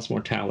all-cause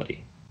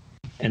mortality,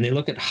 and they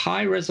look at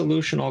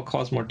high-resolution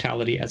all-cause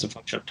mortality as a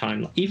function of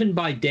time, even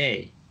by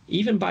day.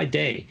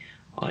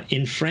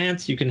 In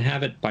France, you can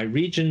have it by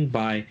region,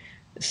 by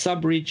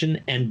sub-region,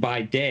 and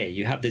by day.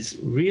 You have this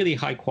really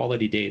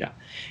high-quality data,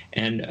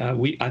 and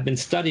I've been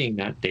studying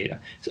that data.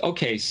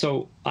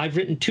 So I've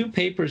written 2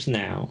 papers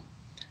now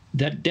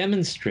that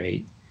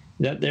demonstrate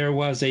that there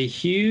was a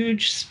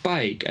huge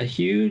spike, a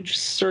huge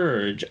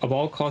surge of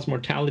all-cause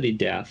mortality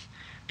death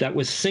that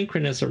was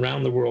synchronous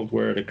around the world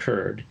where it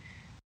occurred,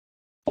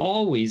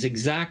 always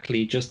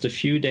exactly just a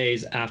few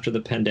days after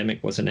the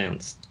pandemic was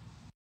announced.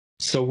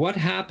 So what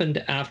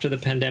happened after the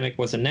pandemic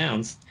was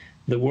announced?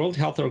 The World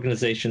Health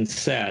Organization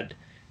said,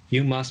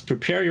 you must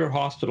prepare your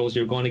hospitals.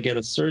 You're going to get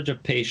a surge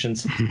of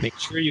patients. Make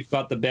sure you've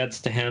got the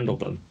beds to handle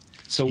them.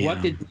 So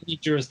what did many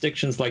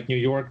jurisdictions like New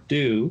York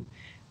do?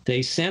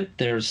 They sent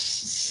their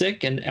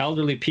sick and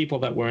elderly people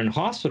that were in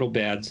hospital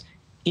beds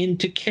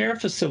into care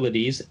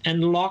facilities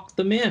and locked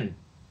them in.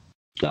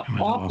 The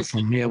opposite.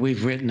 Awful. Yeah,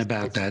 we've written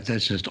about that.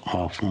 That's just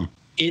awful.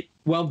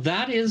 Well,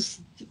 that is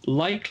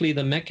likely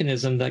the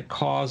mechanism that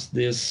caused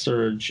this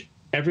surge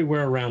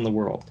everywhere around the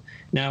world.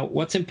 Now,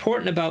 what's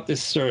important about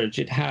this surge,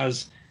 it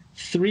has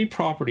 3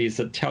 properties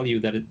that tell you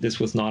that this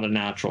was not a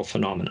natural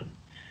phenomenon.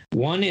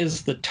 One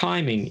is the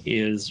timing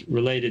is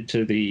related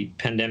to the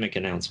pandemic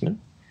announcement.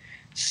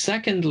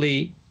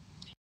 Secondly,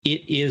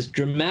 it is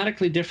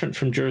dramatically different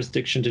from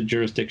jurisdiction to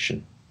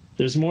jurisdiction.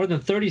 There's more than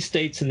 30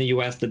 states in the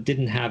US that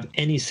didn't have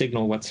any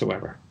signal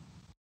whatsoever.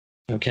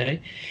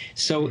 Okay?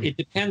 So it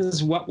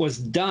depends what was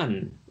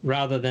done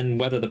rather than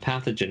whether the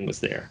pathogen was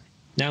there.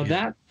 Now,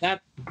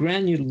 that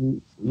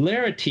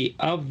granularity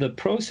of the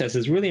process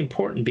is really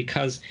important,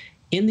 because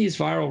in these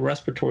viral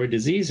respiratory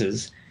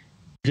diseases,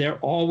 they're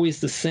always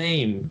the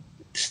same,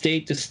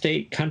 state to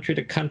state, country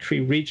to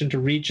country, region to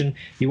region.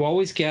 You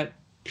always get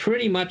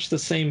pretty much the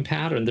same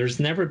pattern. There's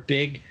never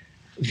big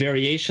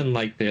variation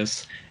like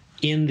this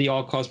in the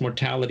all-cause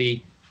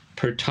mortality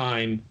per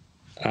time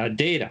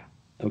data,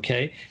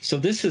 okay? So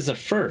this is a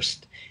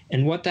first.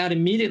 And what that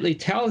immediately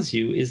tells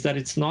you is that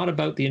it's not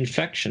about the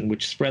infection,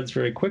 which spreads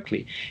very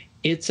quickly.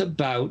 It's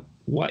about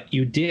what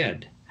you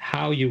did,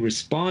 how you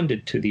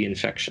responded to the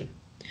infection.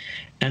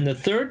 And the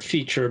third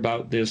feature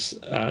about this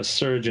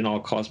surge in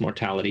all-cause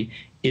mortality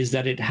is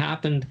that it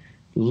happened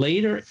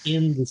later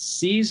in the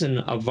season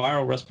of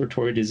viral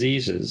respiratory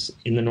diseases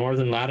in the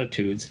northern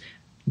latitudes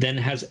than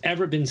has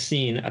ever been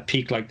seen a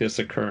peak like this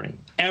occurring,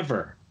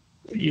 ever.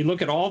 You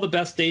look at all the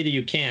best data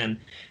you can,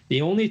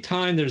 the only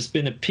time there's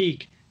been a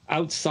peak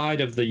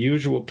outside of the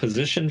usual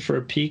position for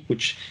a peak,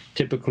 which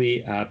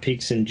typically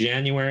peaks in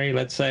January,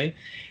 let's say,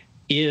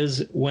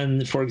 is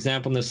when, for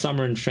example, in the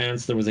summer in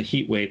France, there was a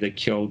heat wave that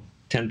killed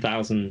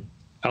 10,000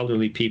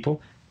 elderly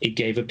people. It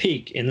gave a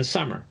peak in the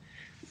summer.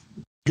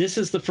 This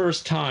is the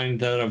first time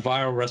that a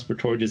viral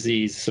respiratory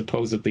disease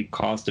supposedly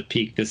caused a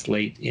peak this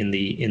late in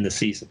the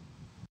season,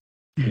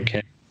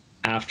 okay,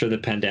 after the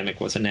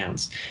pandemic was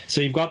announced.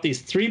 So you've got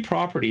these 3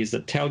 properties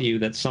that tell you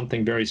that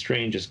something very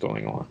strange is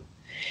going on.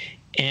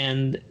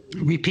 And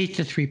repeat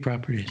the 3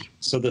 properties.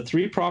 So the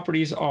 3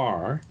 properties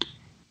are,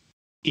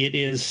 it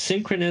is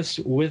synchronous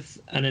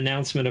with an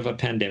announcement of a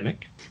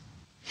pandemic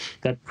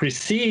that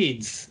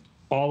precedes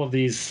all of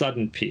these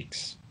sudden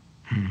peaks,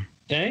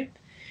 okay?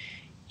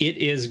 It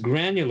is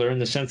granular in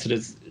the sense that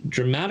it's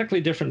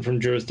dramatically different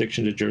from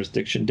jurisdiction to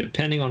jurisdiction,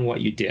 depending on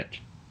what you did.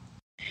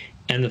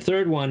 And the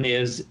third one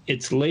is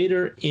it's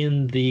later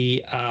in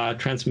the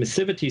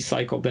transmissivity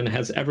cycle than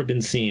has ever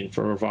been seen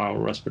for a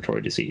viral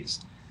respiratory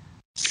disease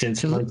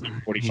since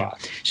 1945.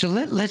 So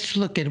let's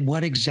look at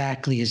what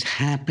exactly is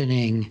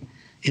happening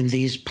in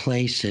these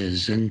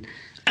places. And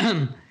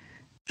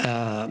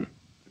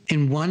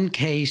in one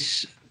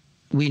case,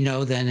 we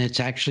know then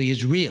it's actually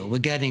is real. We're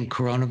getting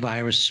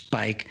coronavirus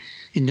spike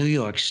in New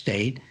York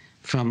State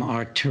from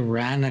our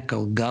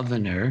tyrannical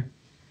governor,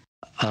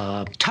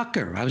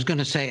 Tucker. I was going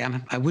to say,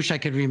 I wish I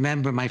could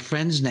remember my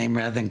friend's name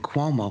rather than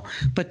Cuomo,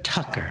 but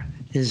Tucker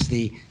is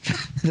the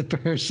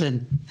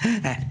person,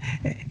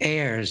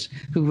 Ayers,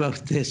 who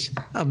wrote this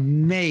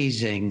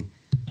amazing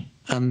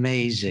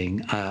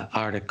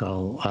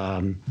article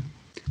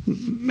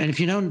And if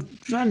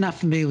are not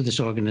familiar with this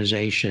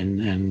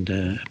organization,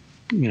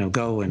 and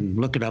go and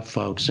look it up,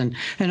 folks, and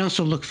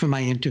also look for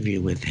my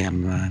interview with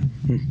him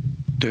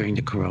during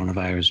the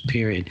coronavirus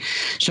period.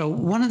 So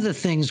one of the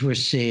things we're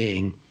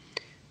seeing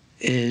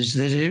is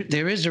that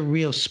there is a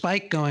real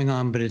spike going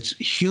on, but it's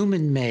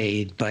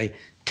human-made by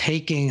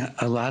taking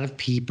a lot of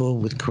people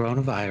with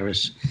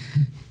coronavirus,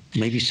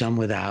 maybe some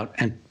without,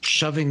 and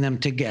shoving them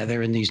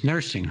together in these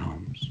nursing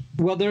homes.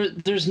 Well,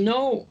 there's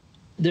no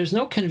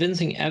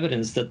convincing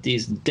evidence that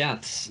these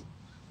deaths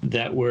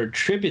that we're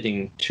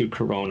attributing to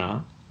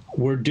corona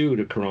were due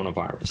to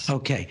coronavirus.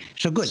 Okay,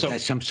 so good. So,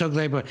 I'm so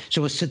glad.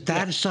 So we'll set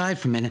that aside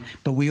for a minute,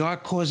 but we are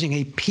causing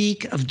a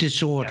peak of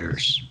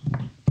disorders.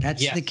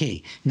 That's the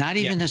key. Not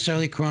even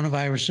necessarily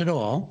coronavirus at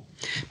all,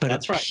 but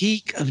a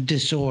peak of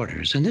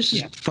disorders. And this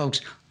is,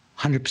 folks,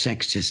 100%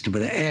 consistent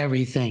with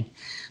everything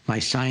my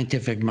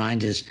scientific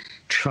mind has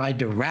tried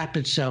to wrap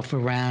itself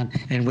around,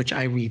 and which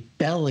I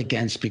rebel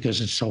against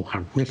because it's so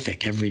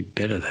horrific, every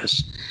bit of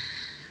this.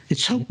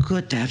 It's so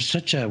good to have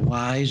such a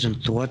wise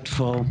and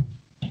thoughtful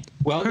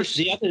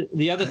person.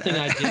 the other thing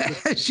I did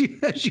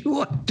as you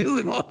are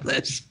doing all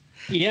this.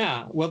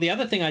 Yeah, well, the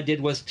other thing I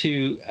did was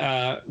to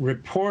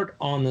report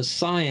on the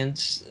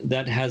science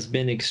that has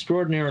been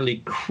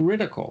extraordinarily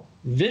critical,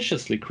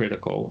 viciously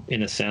critical,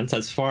 in a sense,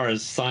 as far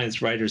as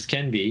science writers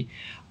can be,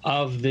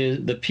 of the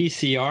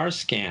PCR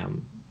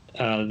scam.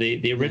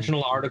 The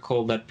original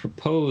article that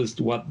proposed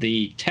what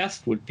the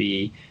test would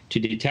be to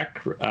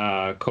detect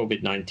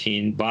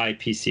COVID-19 by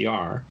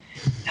PCR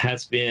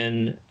has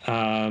been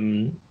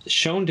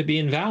shown to be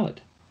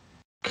invalid,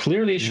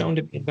 clearly shown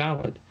to be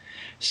invalid.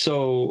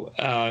 So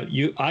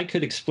I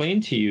could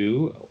explain to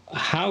you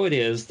how it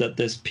is that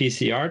this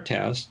PCR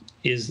test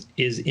is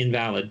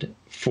invalid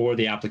for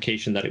the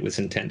application that it was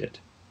intended.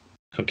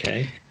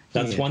 Okay,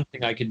 that's one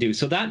thing I could do.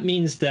 So that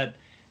means that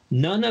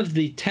none of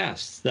the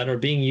tests that are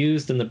being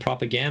used in the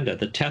propaganda,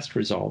 the test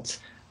results,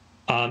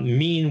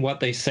 mean what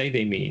they say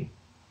they mean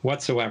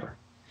whatsoever.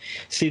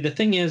 See, the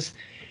thing is,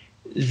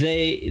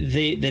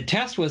 the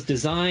test was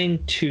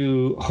designed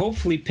to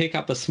hopefully pick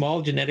up a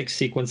small genetic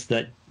sequence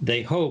that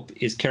they hope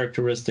is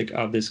characteristic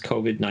of this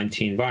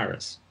COVID-19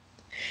 virus.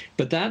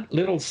 But that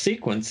little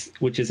sequence,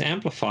 which is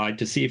amplified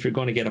to see if you're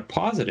going to get a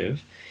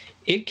positive,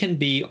 it can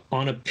be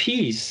on a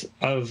piece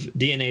of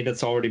DNA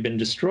that's already been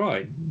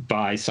destroyed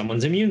by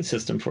someone's immune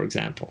system, for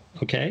example.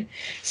 Okay?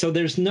 So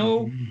there's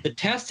the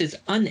test is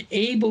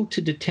unable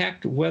to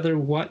detect whether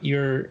what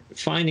you're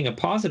finding a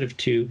positive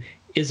to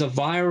is a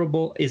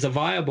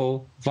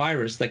viable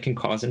virus that can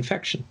cause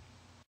infection.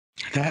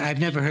 I've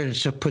never heard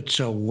it put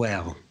so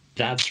well.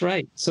 That's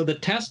right. So the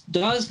test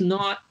does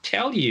not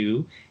tell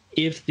you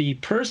if the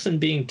person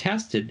being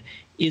tested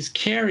is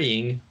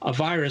carrying a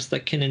virus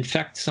that can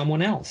infect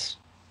someone else,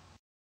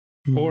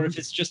 or if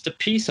it's just a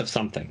piece of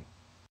something.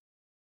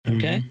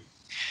 Okay?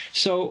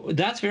 So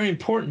that's very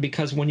important,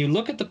 because when you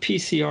look at the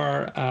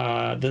PCR,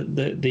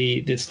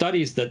 the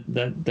studies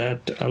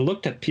that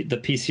looked at the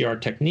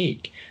PCR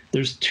technique,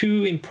 there's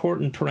two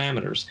important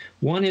parameters.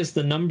 One is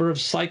the number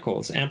of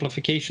cycles,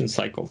 amplification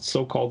cycles,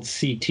 so-called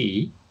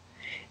CT,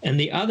 and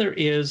the other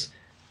is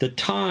the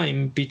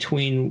time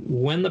between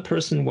when the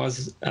person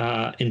was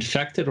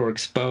infected or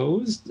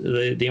exposed,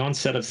 the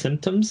onset of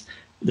symptoms,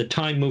 the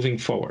time moving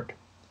forward.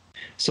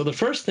 So the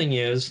first thing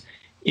is,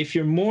 if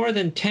you're more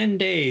than 10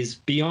 days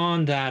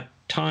beyond that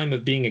time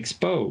of being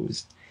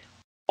exposed,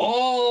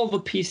 all the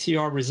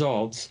PCR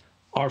results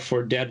are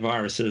for dead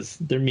viruses.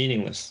 They're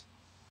meaningless.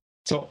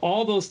 So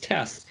all those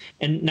tests,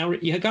 and now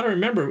you got to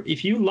remember,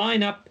 if you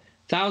line up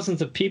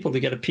thousands of people to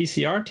get a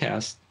PCR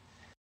test,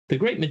 the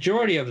great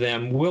majority of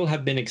them will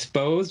have been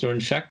exposed or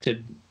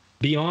infected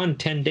beyond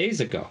 10 days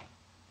ago.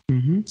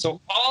 So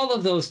all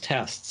of those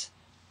tests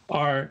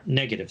are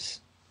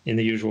negatives in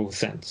the usual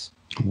sense.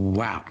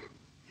 Wow.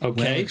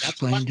 Okay. Well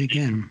explained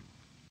again.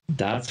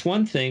 That's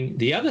one thing.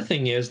 The other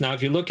thing is, now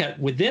if you look at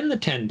within the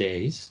 10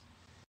 days,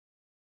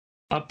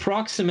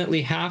 approximately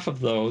half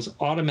of those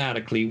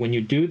automatically, when you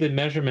do the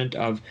measurement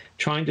of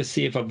trying to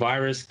see if a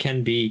virus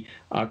can be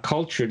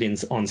cultured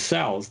on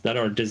cells that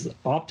are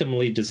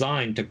optimally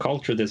designed to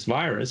culture this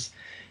virus,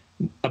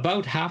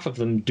 about half of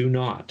them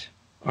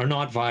are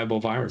not viable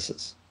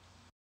viruses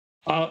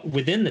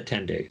within the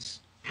 10 days.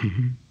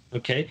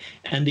 Okay?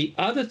 And the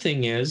other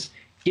thing is,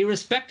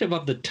 irrespective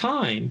of the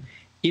time,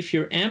 if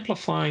you're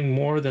amplifying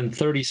more than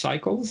 30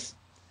 cycles,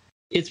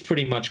 it's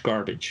pretty much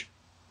garbage.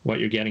 What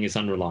you're getting is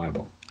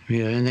unreliable.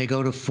 Yeah, and they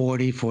go to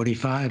 40,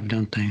 45,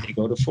 don't they? They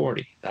go to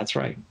 40. That's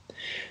right.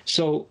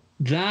 So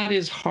that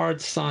is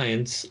hard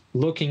science,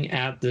 looking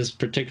at this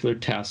particular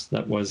test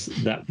that was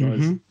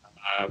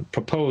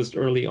proposed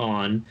early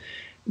on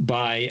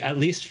by at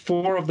least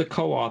 4 of the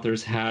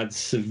co-authors had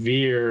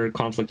severe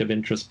conflict of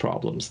interest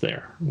problems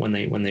there when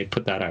they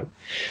put that out.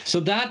 So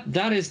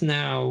that is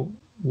now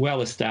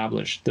well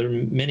established.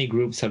 Many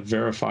groups have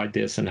verified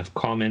this and have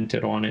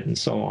commented on it and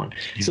so on.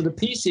 So the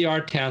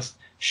PCR test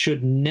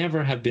should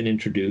never have been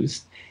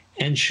introduced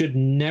and should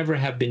never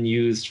have been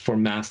used for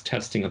mass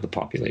testing of the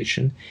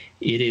population.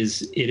 It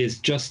is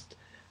just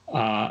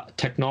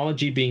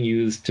technology being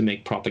used to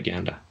make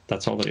propaganda.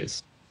 That's all it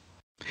is.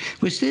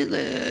 Was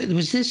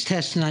this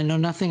test, and I know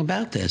nothing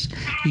about this,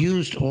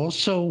 used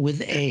also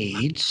with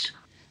AIDS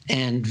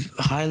and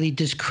highly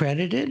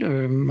discredited,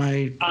 or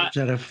is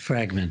that a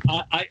fragment?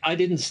 I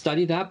didn't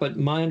study that, but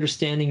my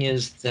understanding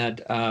is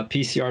that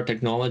PCR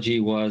technology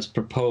was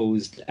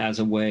proposed as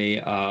a way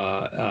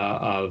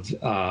of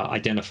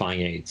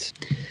identifying AIDS.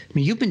 I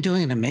mean, you've been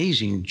doing an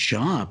amazing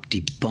job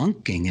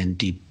debunking and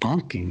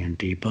debunking and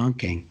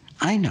debunking.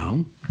 I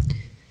know.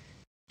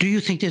 Do you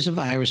think there's a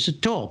virus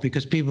at all?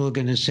 Because people are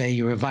going to say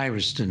you're a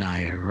virus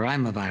denier, or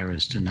I'm a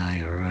virus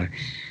denier. Or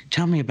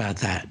tell me about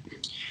that.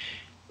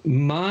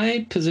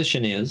 My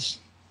position is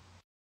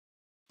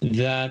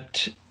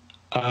that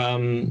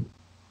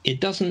it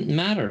doesn't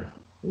matter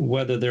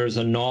whether there's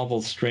a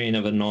novel strain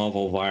of a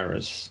novel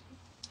virus.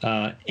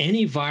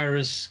 Any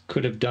virus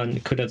could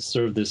have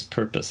served this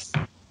purpose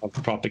of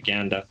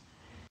propaganda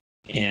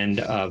and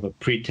of a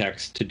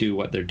pretext to do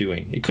what they're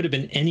doing. It could have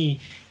been any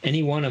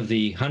one of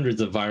the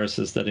hundreds of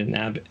viruses that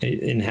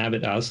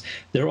inhabit us.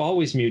 They're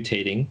always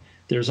mutating.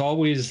 There's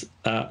always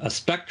a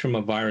spectrum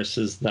of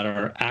viruses that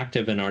are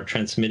active and are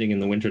transmitting in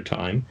the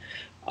wintertime.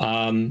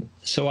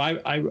 So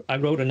I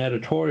wrote an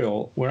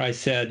editorial where I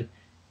said,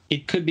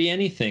 it could be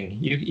anything.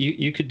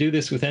 You could do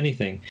this with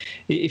anything.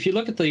 If you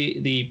look at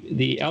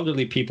the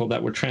elderly people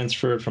that were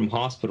transferred from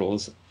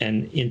hospitals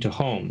and into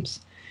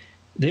homes,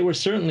 they were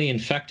certainly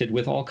infected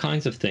with all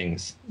kinds of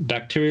things,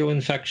 bacterial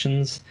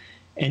infections,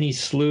 any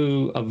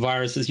slew of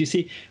viruses. You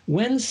see,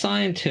 when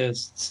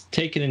scientists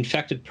take an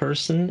infected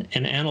person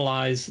and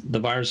analyze the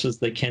viruses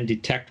they can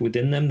detect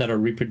within them that are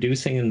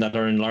reproducing and that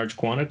are in large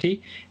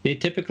quantity, they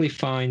typically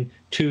find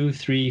 2,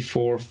 3,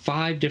 4,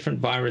 5 different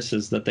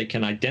viruses that they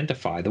can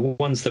identify. The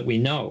ones that we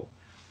know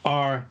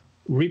are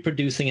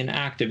reproducing and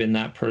active in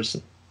that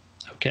person.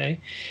 Okay,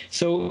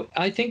 so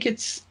I think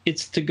it's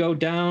to go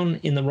down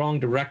in the wrong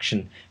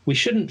direction. We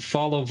shouldn't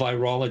follow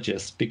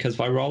virologists, because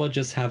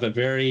virologists have a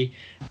very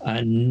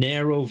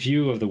narrow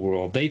view of the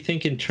world. They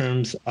think in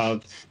terms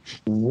of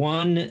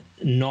one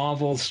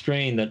novel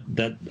strain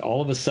that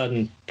all of a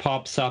sudden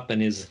pops up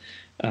and is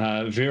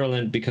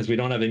virulent because we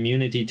don't have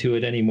immunity to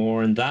it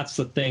anymore, and that's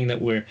the thing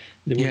that we're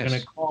going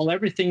to call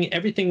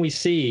everything we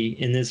see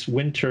in this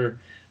winter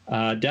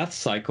death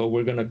cycle,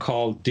 we're going to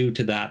call due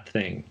to that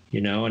thing,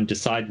 and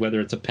decide whether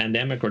it's a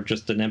pandemic or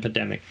just an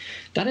epidemic.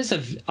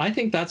 I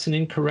think that's an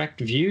incorrect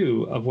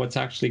view of what's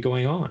actually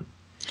going on.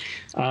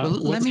 Well,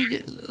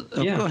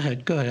 go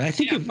ahead. I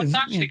think what's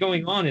actually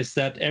going on is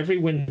that every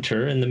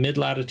winter in the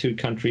mid-latitude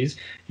countries,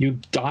 you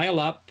dial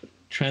up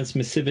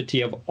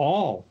transmissivity of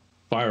all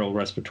viral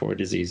respiratory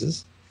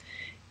diseases,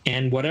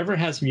 and whatever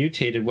has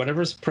mutated,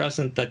 whatever's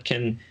present that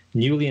can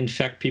newly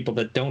infect people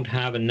that don't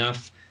have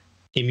enough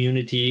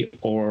immunity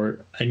or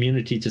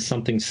immunity to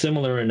something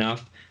similar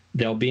enough,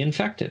 they'll be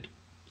infected,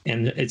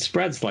 and it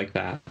spreads like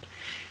that.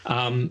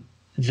 When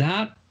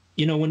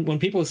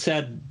people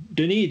said,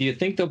 Denis, do you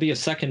think there'll be a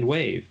second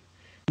wave?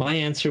 My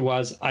answer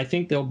was, I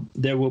think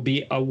there will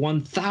be a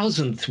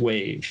 1,000th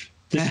wave.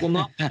 This will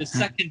not be a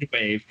second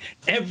wave.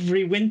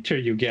 Every winter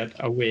you get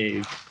a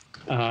wave.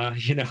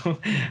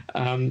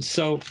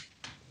 So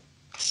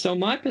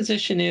my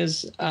position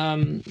is,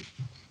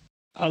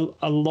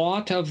 a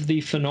lot of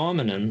the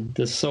phenomenon,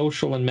 the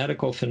social and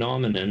medical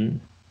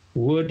phenomenon,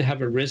 would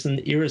have arisen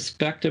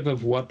irrespective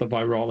of what the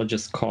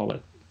virologists call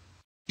it,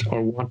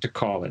 or want to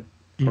call it,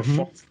 or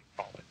falsely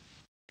call it.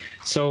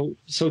 So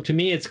to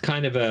me, it's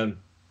kind of a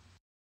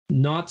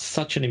not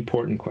such an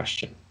important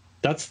question.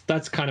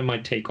 That's kind of my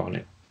take on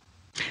it.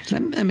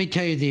 Let me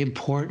tell you the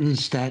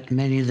importance that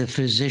many of the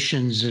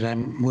physicians that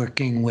I'm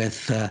working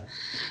with, and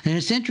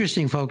it's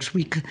interesting, folks.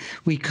 We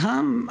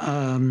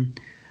come.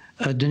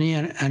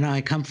 Denis and I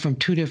come from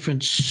two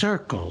different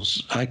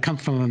circles. I come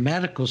from a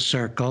medical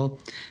circle,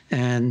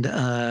 and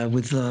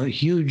with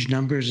huge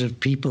numbers of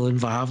people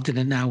involved in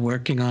it now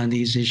working on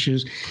these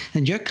issues.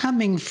 And you're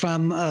coming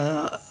from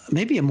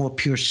maybe a more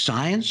pure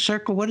science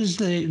circle. What is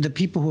the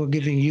people who are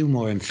giving you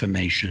more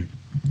information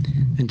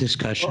and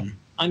discussion? Well,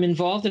 I'm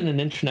involved in an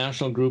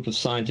international group of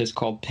scientists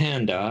called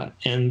PANDA,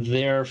 and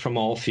they're from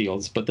all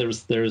fields. But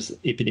there's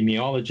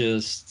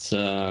epidemiologists,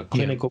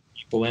 clinical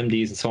people,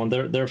 MDs, and so on.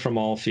 They're from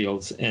all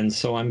fields, and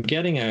so I'm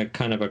getting a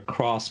kind of a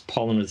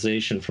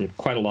cross-pollination from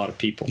quite a lot of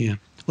people. Yeah.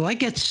 Well, I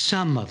get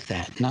some of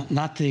that,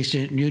 not the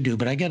extent you do,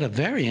 but I get a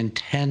very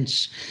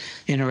intense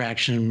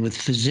interaction with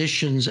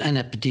physicians and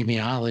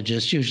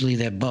epidemiologists. Usually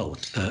they're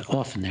both.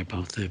 Often they're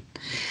both.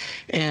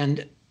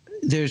 And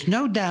there's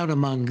no doubt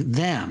among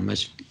them,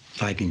 if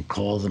I can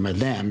call them a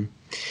them,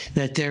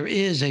 that there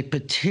is a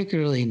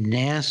particularly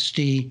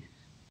nasty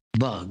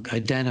bug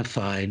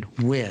identified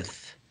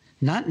with,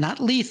 not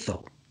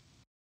lethal,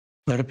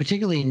 but a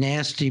particularly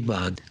nasty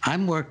bug.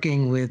 I'm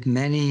working with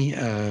many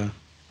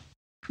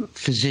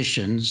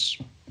physicians,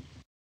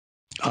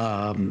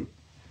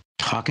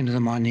 talking to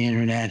them on the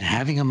internet,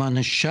 having them on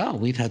the show.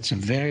 We've had some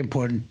very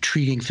important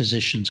treating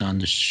physicians on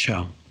the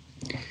show.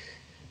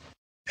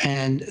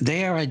 And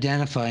they are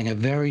identifying a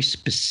very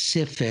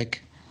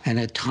specific and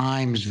at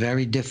times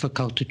very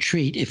difficult to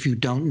treat if you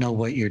don't know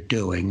what you're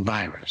doing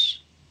virus.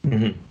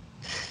 Mm-hmm.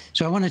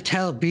 So I want to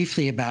tell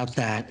briefly about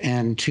that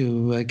and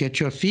to get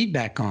your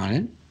feedback on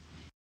it,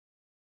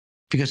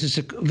 because it's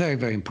a very,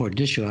 very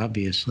important issue,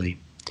 obviously.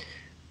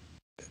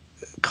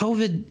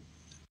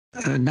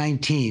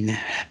 COVID-19,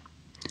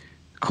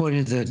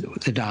 according to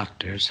the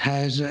doctors,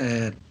 has,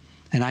 and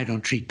I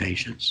don't treat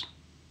patients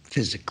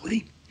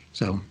physically,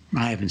 so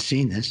I haven't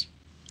seen this,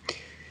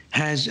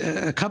 has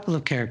a couple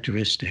of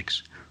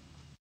characteristics.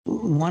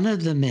 One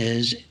of them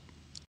is,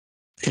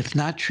 if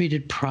not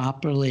treated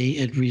properly,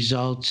 it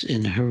results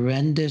in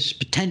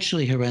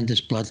potentially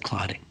horrendous blood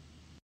clotting.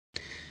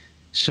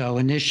 So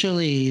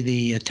initially,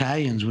 the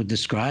Italians were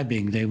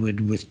describing they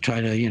would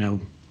try to,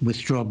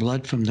 withdraw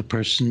blood from the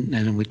person,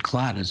 and it would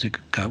clot as it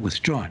got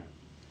withdrawn.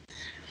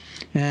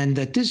 And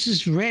that this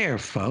is rare,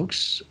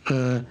 folks,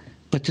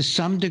 but to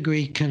some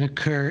degree can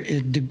occur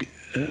in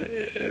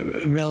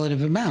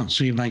relative amounts.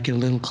 So you might get a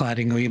little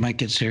clotting, or you might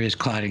get serious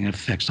clotting that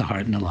affects the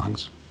heart and the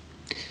lungs.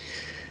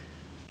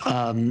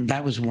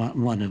 That was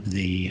one of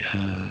the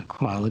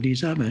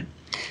qualities of it.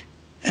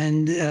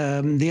 And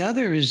the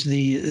other is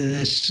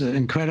this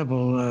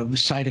incredible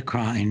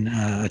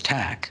cytokine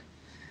attack.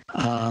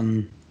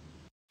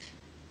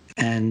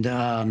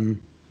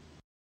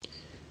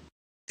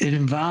 It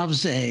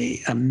involves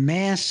a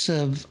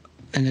massive,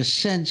 in a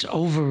sense,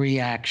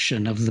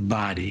 overreaction of the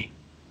body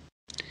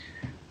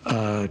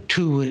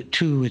to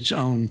its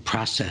own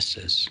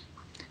processes.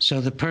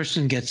 So the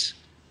person gets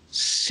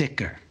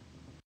sicker.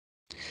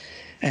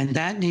 And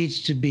that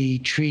needs to be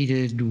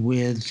treated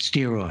with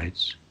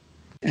steroids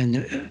and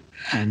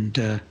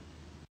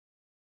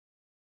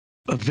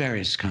of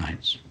various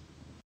kinds.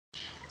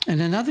 And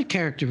another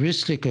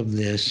characteristic of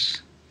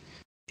this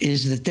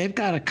is that they've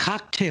got a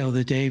cocktail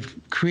that they've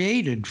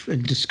created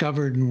and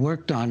discovered and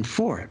worked on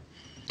for it.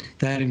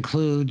 That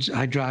includes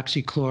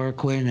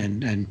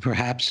hydroxychloroquine and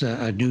perhaps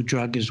a new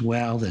drug as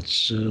well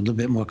that's a little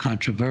bit more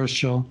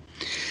controversial.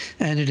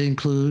 And it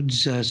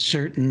includes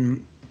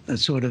certain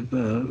sort of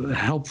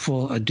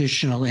helpful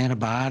additional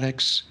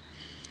antibiotics,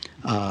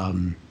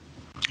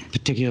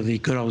 particularly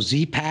good old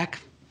Z-Pak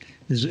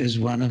is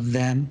one of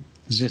them,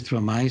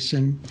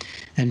 zithromycin,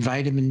 and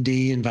vitamin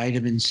D and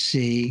vitamin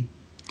C.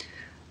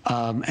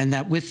 And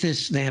that with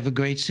this, they have a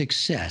great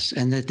success,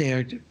 and that they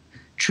are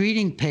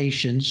treating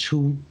patients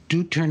who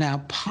do turn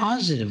out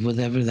positive,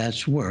 whatever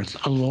that's worth,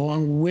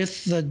 along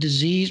with the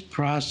disease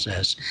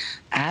process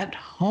at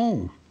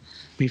home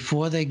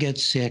before they get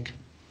sick,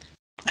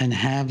 and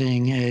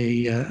having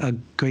a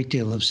great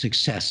deal of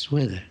success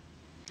with it.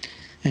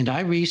 And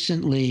I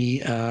recently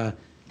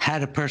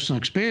had a personal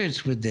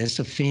experience with this.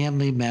 A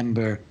family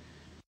member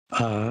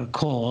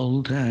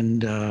called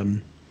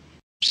and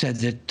said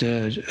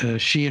that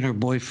she and her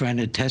boyfriend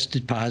had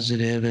tested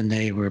positive, and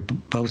they were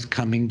both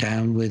coming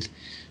down with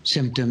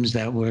symptoms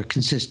that were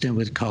consistent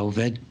with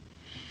COVID,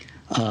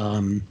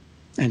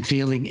 and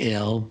feeling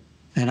ill.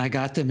 And I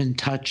got them in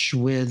touch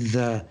with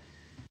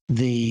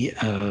the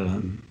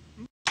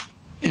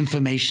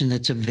information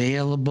that's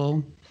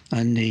available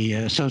on the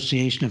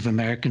Association of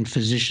American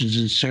Physicians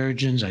and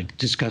Surgeons. I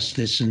discussed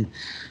this in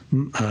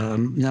a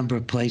number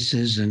of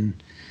places, and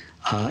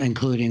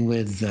including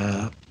with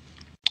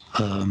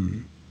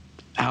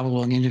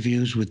hour-long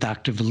interviews with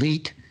Dr.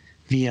 Vliet,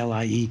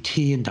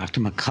 V-L-I-E-T, and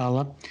Dr.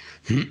 McCullough.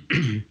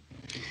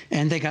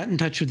 And they got in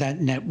touch with that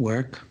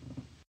network,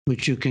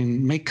 which you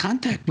can make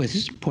contact with.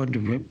 It's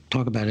important to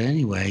talk about it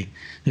anyway,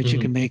 that you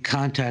can make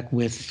contact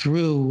with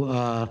through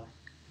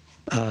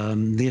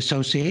the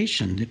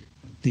association,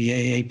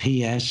 the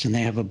AAPS, and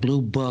they have a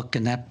blue book,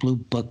 and that blue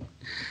book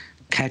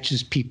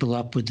catches people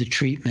up with the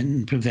treatment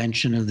and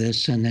prevention of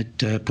this, and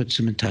it puts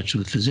them in touch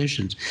with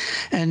physicians.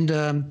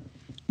 And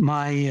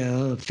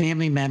my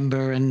family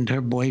member and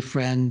her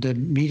boyfriend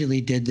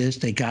immediately did this.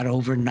 They got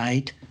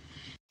overnight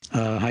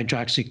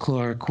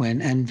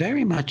hydroxychloroquine, and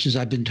very much, as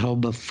I've been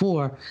told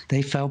before,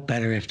 they felt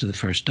better after the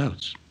first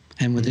dose.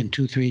 And within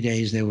 2-3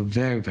 days, they were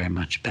very, very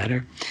much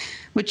better,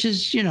 which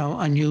is,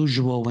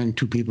 unusual when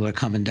two people are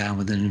coming down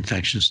with an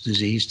infectious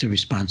disease to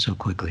respond so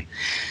quickly.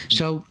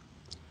 So,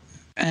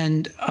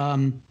 and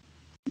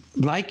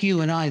like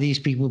you and I, these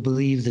people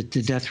believe that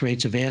the death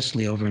rates are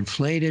vastly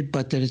overinflated,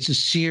 but that it's a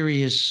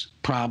serious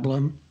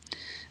problem,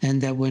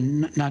 and that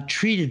when not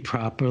treated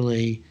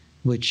properly,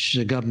 which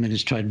the government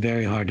has tried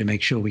very hard to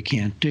make sure we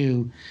can't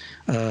do,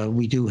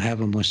 we do have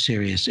a more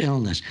serious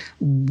illness.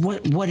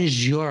 What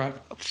is your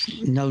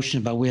notion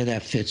about where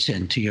that fits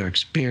into your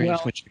experience,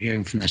 what you're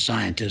hearing from the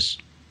scientists?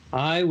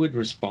 I would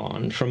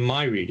respond from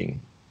my reading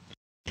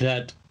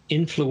that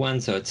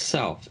influenza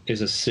itself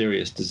is a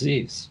serious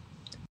disease.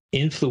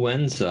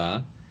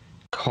 Influenza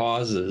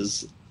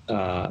causes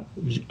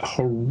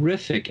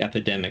horrific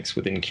epidemics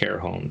within care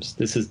homes.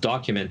 This is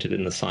documented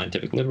in the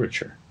scientific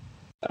literature.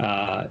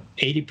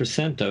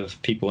 80% of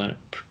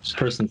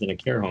persons in a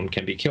care home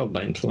can be killed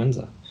by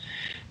influenza.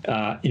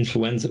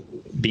 influenza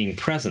being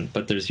present,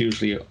 but there's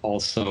usually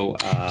also...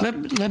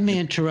 Let me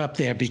interrupt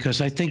there,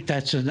 because I think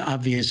that's an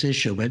obvious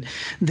issue. But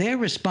their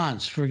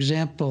response, for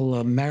example,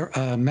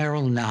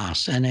 Meryl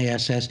Nass,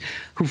 Nass,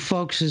 who,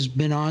 folks, has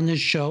been on this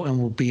show and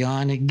will be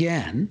on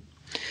again,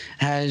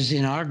 has,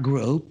 in our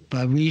group,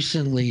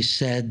 recently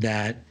said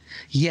that,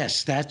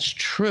 yes, that's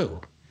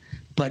true.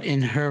 But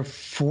in her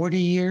 40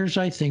 years,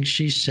 I think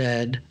she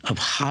said, of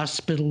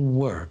hospital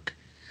work,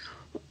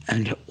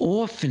 and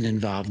often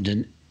involved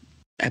in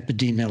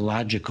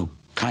epidemiological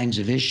kinds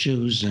of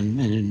issues and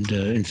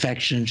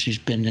infections. She's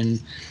been in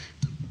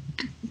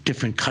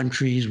different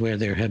countries where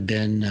there have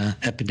been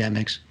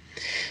epidemics,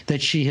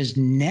 that she has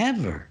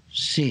never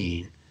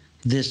seen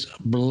this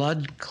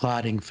blood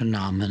clotting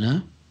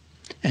phenomena,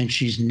 and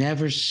she's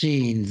never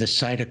seen the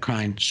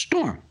cytokine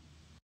storm.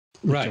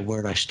 Right. That's a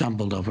word I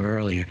stumbled over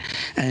earlier.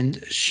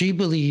 And she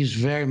believes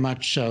very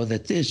much so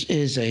that this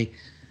is a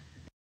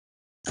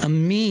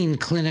mean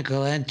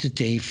clinical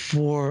entity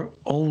for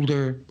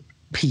older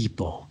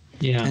people.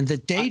 Yeah. And the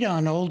data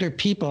on older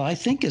people, I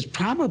think, is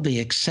probably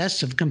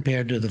excessive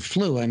compared to the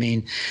flu. I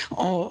mean,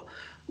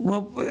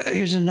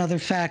 here's another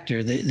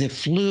factor. The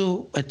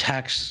flu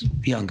attacks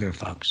younger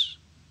folks.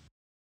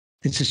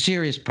 It's a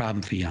serious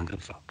problem for younger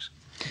folks.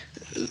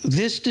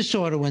 This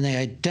disorder, when they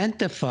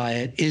identify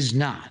it, is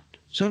not.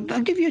 So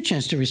I'll give you a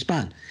chance to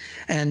respond.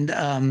 And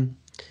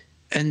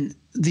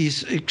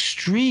these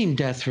extreme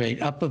death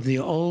rate up of the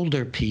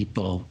older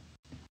people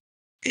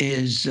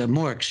is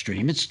more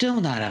extreme. It's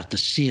still not out the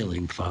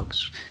ceiling,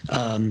 folks.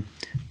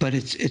 But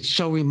it's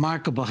so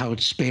remarkable how it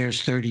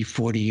spares 30,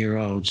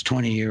 40-year-olds,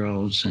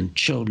 20-year-olds, and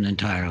children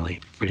entirely,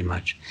 pretty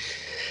much.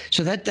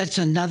 So that's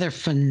another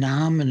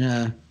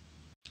phenomena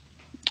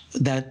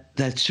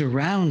that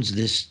surrounds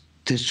this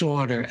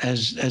disorder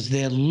as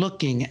they're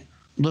looking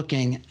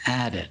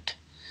at it.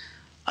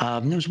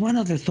 There was one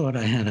other thought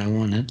I had I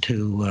wanted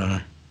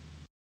to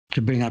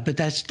bring up, but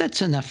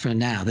that's enough for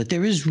now, that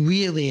there is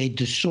really a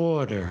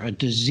disorder, a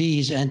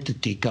disease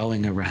entity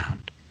going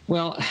around.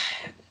 Well,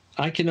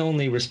 I can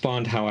only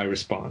respond how I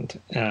respond,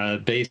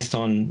 based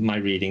on my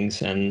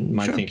readings and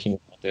my thinking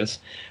about this.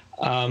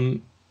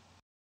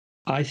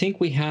 I think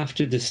we have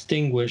to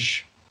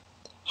distinguish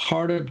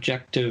hard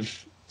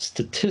objective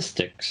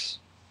statistics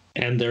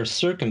and their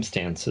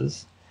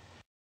circumstances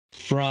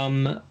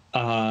from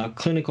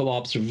clinical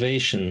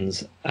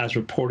observations as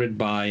reported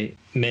by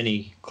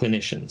many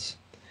clinicians.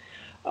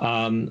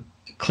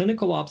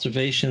 Clinical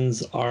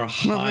observations are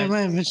high.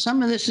 Wait.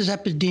 Some of this is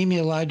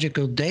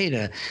epidemiological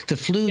data. The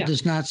flu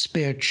does not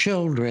spare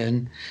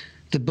children.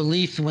 The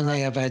belief when they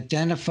have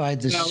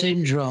identified the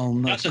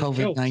syndrome of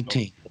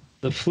COVID-19.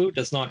 The flu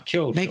does not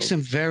kill Makes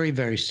children. them very,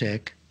 very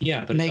sick.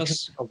 Yeah, but it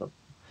doesn't kill them.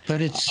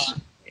 But it's...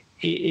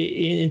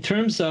 in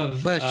terms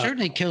of... But it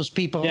certainly kills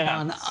people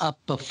on up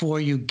before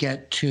you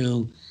get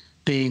to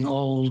being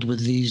old with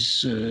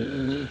these...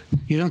 you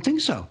don't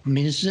think so? I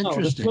mean, this is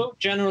interesting. No,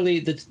 generally,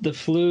 the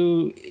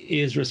flu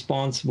is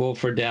responsible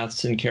for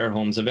deaths in care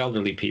homes of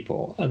elderly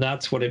people.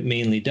 That's what it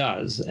mainly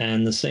does.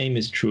 And the same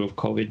is true of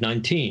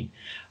COVID-19.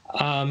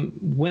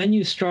 When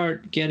you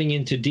start getting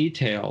into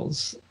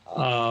details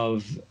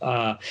of...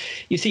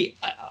 you see,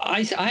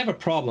 I have a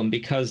problem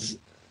because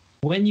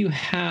when you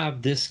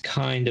have this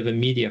kind of a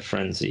media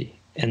frenzy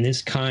and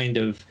this kind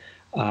of...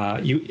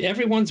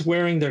 everyone's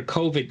wearing their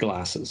COVID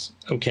glasses,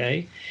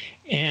 okay?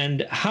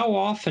 And how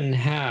often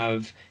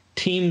have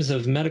teams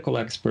of medical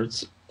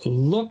experts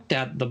looked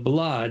at the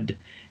blood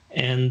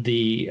and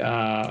the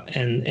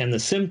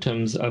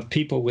symptoms of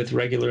people with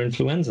regular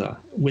influenza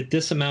with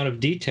this amount of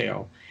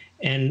detail,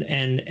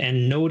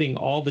 and noting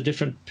all the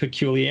different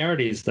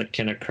peculiarities that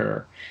can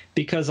occur,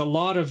 because a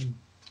lot of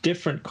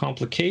different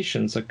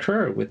complications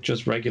occur with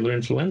just regular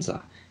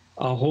influenza,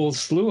 a whole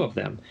slew of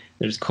them.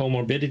 There's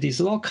comorbidities,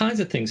 there's all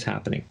kinds of things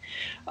happening.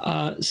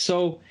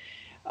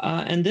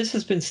 And this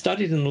has been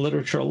studied in the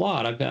literature a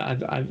lot.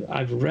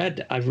 I've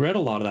read a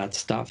lot of that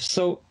stuff.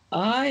 So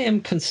I am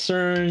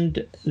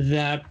concerned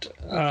that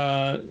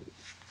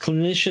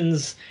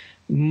clinicians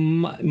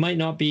might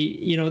not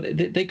be,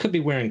 they could be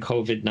wearing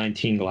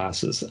COVID-19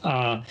 glasses.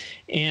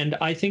 And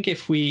I think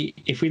if we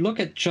look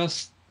at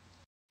just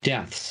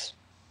death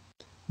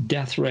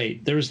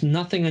rate, there's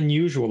nothing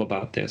unusual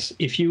about this.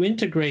 If you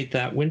integrate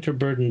that winter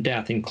burden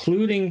death,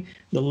 including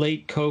the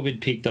late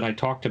COVID peak that I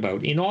talked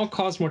about, in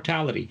all-cause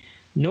mortality,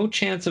 no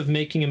chance of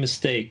making a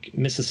mistake,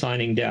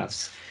 misassigning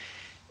deaths.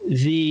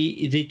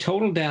 The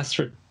total deaths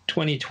for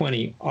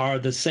 2020 are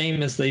the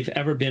same as they've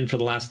ever been for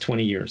the last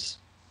 20 years.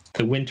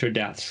 The winter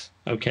deaths,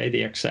 okay,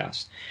 the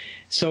excess.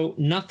 So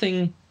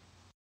nothing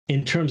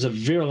in terms of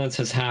virulence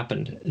has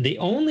happened. The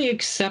only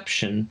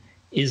exception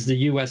is the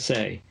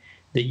USA.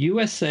 The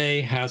USA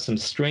has some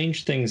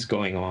strange things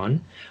going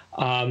on.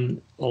 A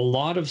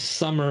lot of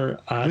summer...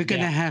 We're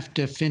going to have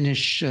to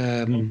finish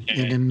in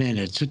a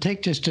minute. So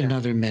take just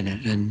another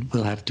minute and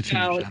we'll have to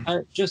finish.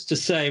 Just to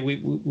say, we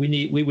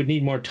would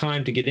need more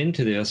time to get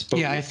into this.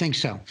 But I think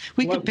so.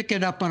 We can pick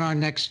it up on our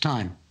next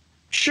time.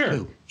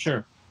 Sure.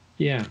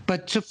 Yeah.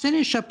 But to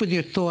finish up with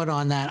your thought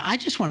on that, I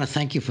just want to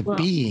thank you for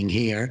being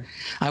here.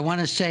 I want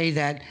to say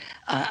that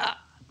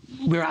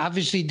we're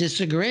obviously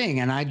disagreeing,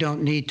 and I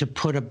don't need to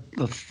put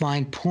a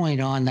fine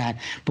point on that.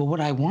 But what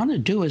I want to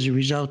do as a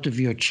result of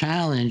your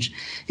challenge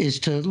is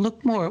to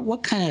look more at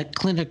what kind of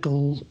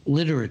clinical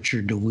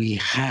literature do we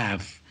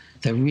have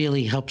that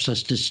really helps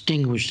us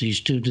distinguish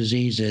these two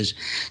diseases.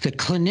 The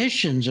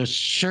clinicians are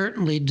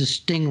certainly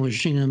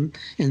distinguishing them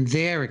in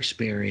their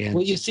experience.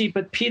 Well, you see,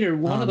 but Peter,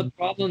 one of the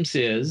problems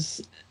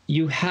is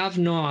you have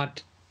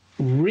not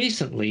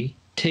recently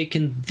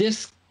taken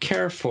this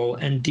careful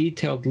and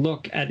detailed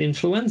look at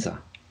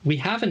influenza. We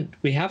haven't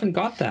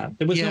got that.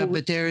 There was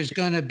but there is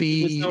going to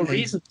be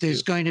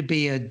there's going to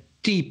be a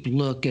deep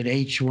look at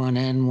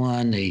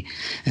H1N1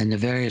 and the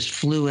various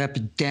flu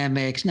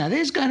epidemics. Now,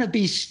 there's going to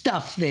be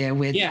stuff there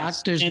where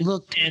doctors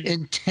looked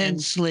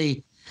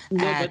intensely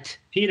at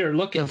Peter,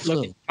 look the at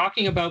flu.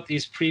 Talking about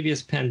these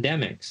previous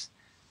pandemics.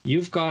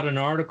 You've got an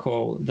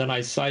article that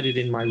I cited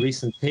in my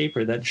recent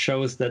paper that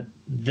shows that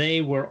they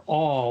were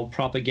all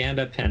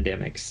propaganda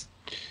pandemics.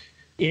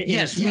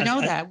 Yes, we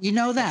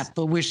know that,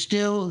 but we're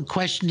still, the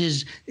question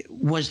is,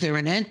 was there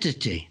an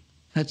entity?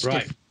 That's right.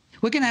 Different.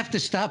 We're going to have to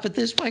stop at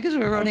this point because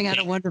we're running out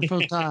of wonderful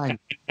time.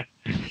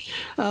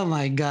 Oh,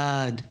 my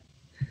God.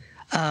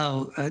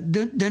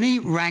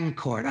 Denis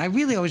Rancourt. I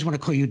really always want to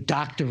call you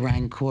Dr.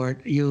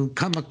 Rancourt. You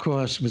come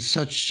across with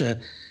such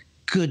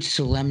good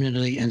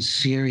solemnity and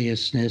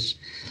seriousness.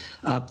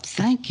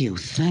 Thank you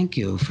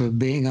for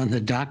being on the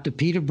Dr.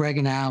 Peter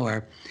Breggin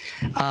Hour.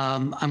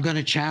 I'm going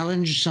to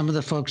challenge some of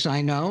the folks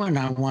I know, and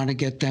I want to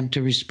get them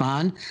to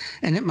respond.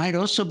 And it might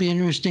also be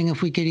interesting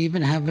if we could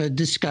even have a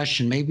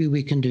discussion. Maybe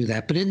we can do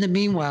that. But in the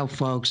meanwhile,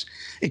 folks,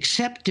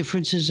 accept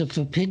differences of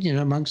opinion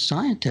amongst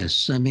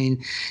scientists. I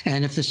mean,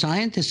 and if the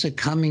scientists are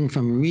coming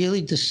from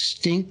really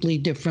distinctly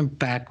different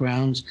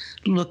backgrounds,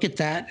 look at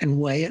that and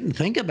weigh it and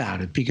think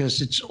about it,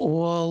 because it's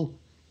all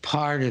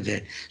part of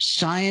it.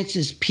 Science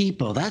is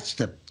people. That's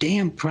the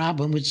damn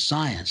problem with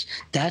science.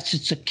 That's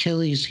its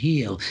Achilles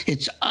heel.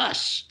 It's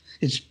us.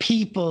 It's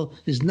people.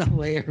 There's no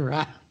way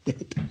around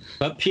it.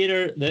 But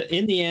Peter,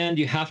 in the end,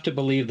 you have to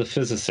believe the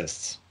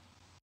physicists.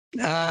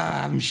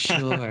 I'm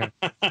sure.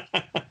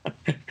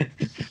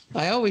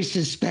 I always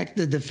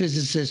suspected the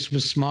physicists were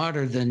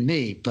smarter than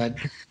me, but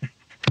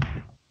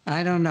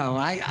I don't know.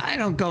 I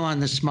don't go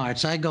on the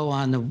smarts. I go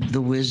on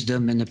the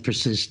wisdom and the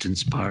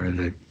persistence part of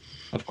it.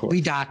 Of course.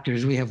 We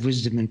doctors, we have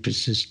wisdom and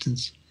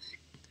persistence.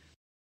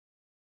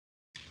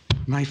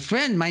 My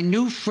friend, my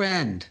new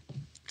friend,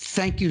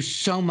 thank you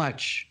so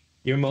much.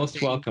 You're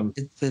most welcome,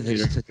 Peter.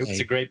 It's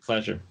a great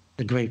pleasure.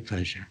 A great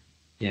pleasure.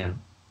 Yeah.